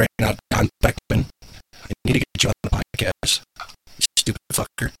hear me right now, Don Beckman, I need to get you on the podcast. You stupid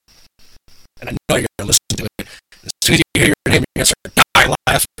fucker. And I know you're going to listen to it. As soon as you hear your name, you're going to start dying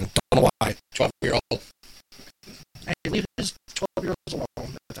laughing. Don't know why. 12-year-old. Hey, leave his 12-year-olds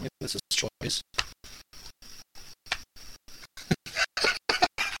alone. I mean, this is his choice.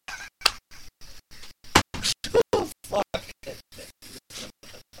 Oh, fuck.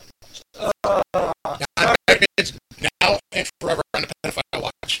 It's now and forever on the pedophile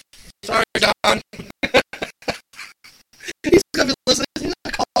watch. Sorry, Don. He's going to be listening. He's going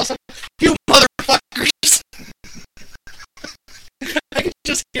to call us, you motherfuckers. I can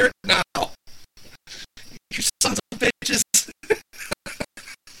just hear it now. You sons of bitches.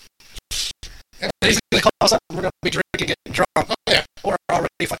 And he's going to call us up and we're going to be drinking, getting drunk. Oh, yeah. We're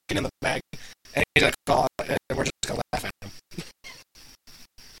already fucking in the bag. And he's going to call and we're just going to laugh at him.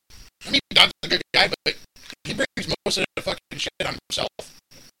 I mean, Don's a good guy, but he brings most of the fucking shit on himself.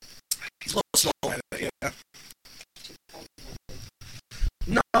 He's a little slow at it, yeah.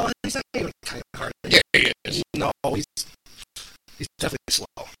 No, he's not even kind of hard. Yeah, he is. No, he's definitely slow.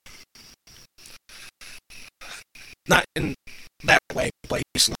 Not in that way, but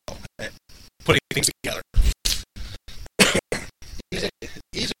he's slow at putting things together.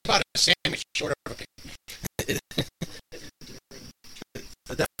 He's about a sandwich short of a pig. It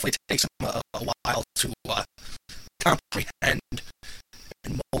definitely takes him a while to comprehend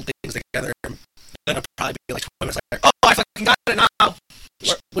and mold things together. Then it'll probably be like 20 minutes later. Oh, I fucking got it now.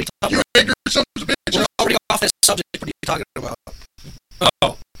 What are you You ignorant sons of bitches. We're already off this subject. What are you talking about?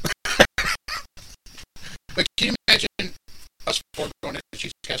 Oh. But can you imagine us four going to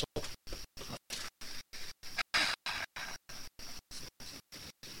Cheese Castle?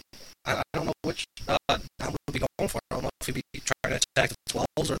 I don't know which I would be going for. I don't know if he'd be trying to attack the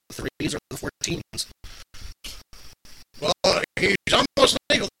 12s or the 3s or the 14s. Well, he's almost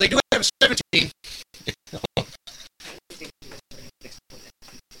legal. They do have a 17.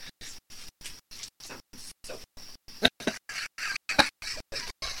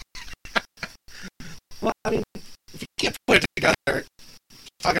 Well, I mean, if you can't put it together,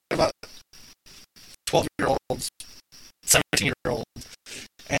 talking about 12-year-olds, 17-year-olds,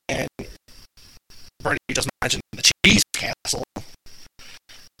 and Bernie just mentioned the Cheese Castle.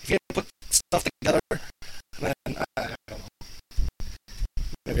 If you put stuff together, then I don't know.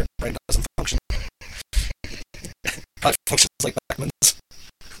 Maybe your brain doesn't function. Probably functions like Beckman's.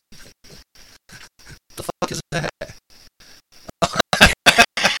 The fuck is that?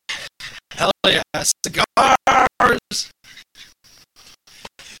 Hell yeah, cigars!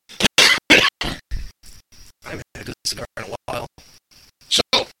 I haven't had a good cigar in a while. So,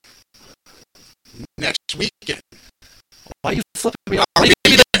 next weekend, Why are you flipping me off? Give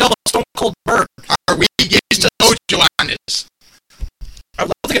me the double Stone Cold Bird. are we getting Mojo on this? I'd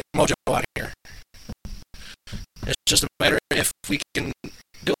love to get Mojo out here. It's just a matter if we can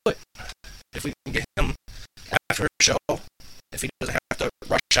do it. If we can get him after a show. If he doesn't have to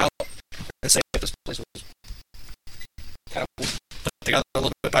rush out and say if this place was kind of put together a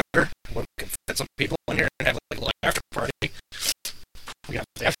little bit better. We can fit some people in here and have like a little after party. We have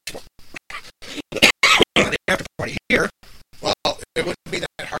the after the after party here. Well, it wouldn't be that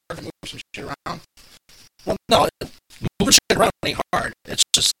hard to move some shit around. Well, no, moving shit around ain't hard. It's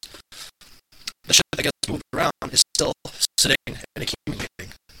just the shit that gets moved around is still sitting and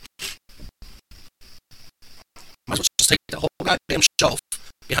accumulating. Might as well just take the whole goddamn shelf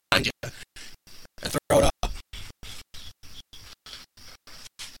behind you and throw it up.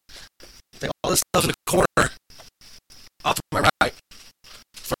 Take all this stuff in the corner off to my right.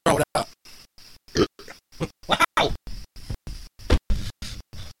 Throw it up.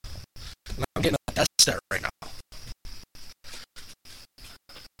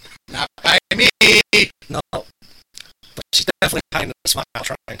 definitely hiding a smile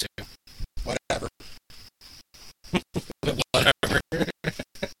trying to. Whatever. Whatever.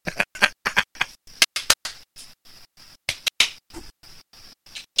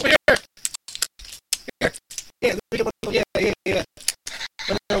 Here. Here. Yeah, let me get one. Yeah.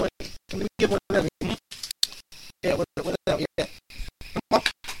 Let me get one of them. Yeah, what yeah. Come on.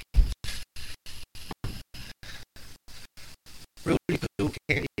 Rudy Poo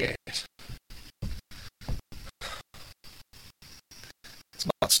candy ass. It's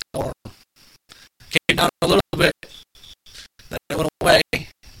about storm. Came down a little bit. Then it went away.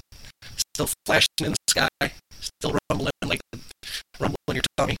 Still flashing in the sky. Still rumbling like the rumble in your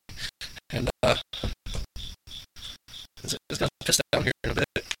tummy. And it's gonna piss down here in a bit.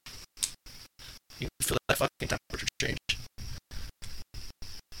 You can feel that fucking temperature change.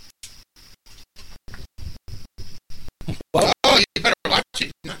 Well, Oh, you better watch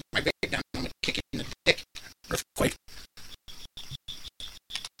it. Knock my back down. I'm gonna kick it in the dick. earthquake.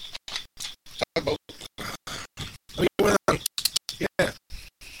 Tugboat. Let me go over there. Yeah.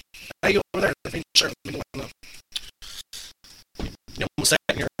 How you go over there? Let me sure. Let me go on. You almost sat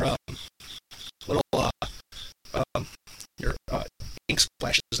in your little your ink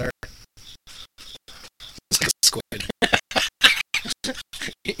splashes there. It's like a squid.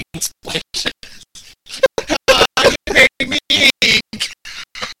 Ink splashes. You made me ink.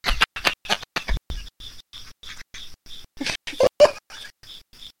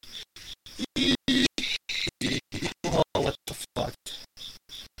 Oh, what the fuck?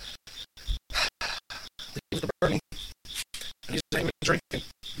 Leave the burning. And he's not even drinking.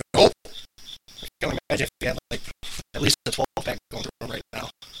 Nope. I can only imagine if he had like at least a 12 pack going through him right now.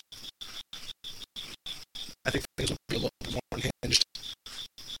 I think things would be a little bit more unhinged.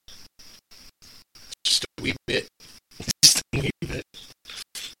 Just a wee bit. Just a wee bit.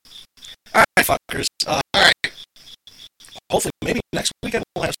 Alright, fuckers. Alright. Hopefully, maybe next weekend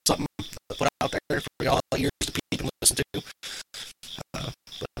we'll have something to put out there for y'all ears to peek and listen to.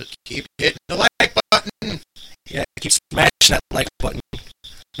 But Keep hitting the like button. yeah, keep smashing that like button.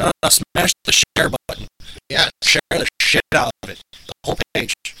 No, smash the share button. Yeah. Share the shit out of it. The whole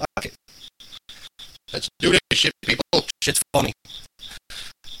page. Fuck it. Let's do this shit, people. Shit's funny.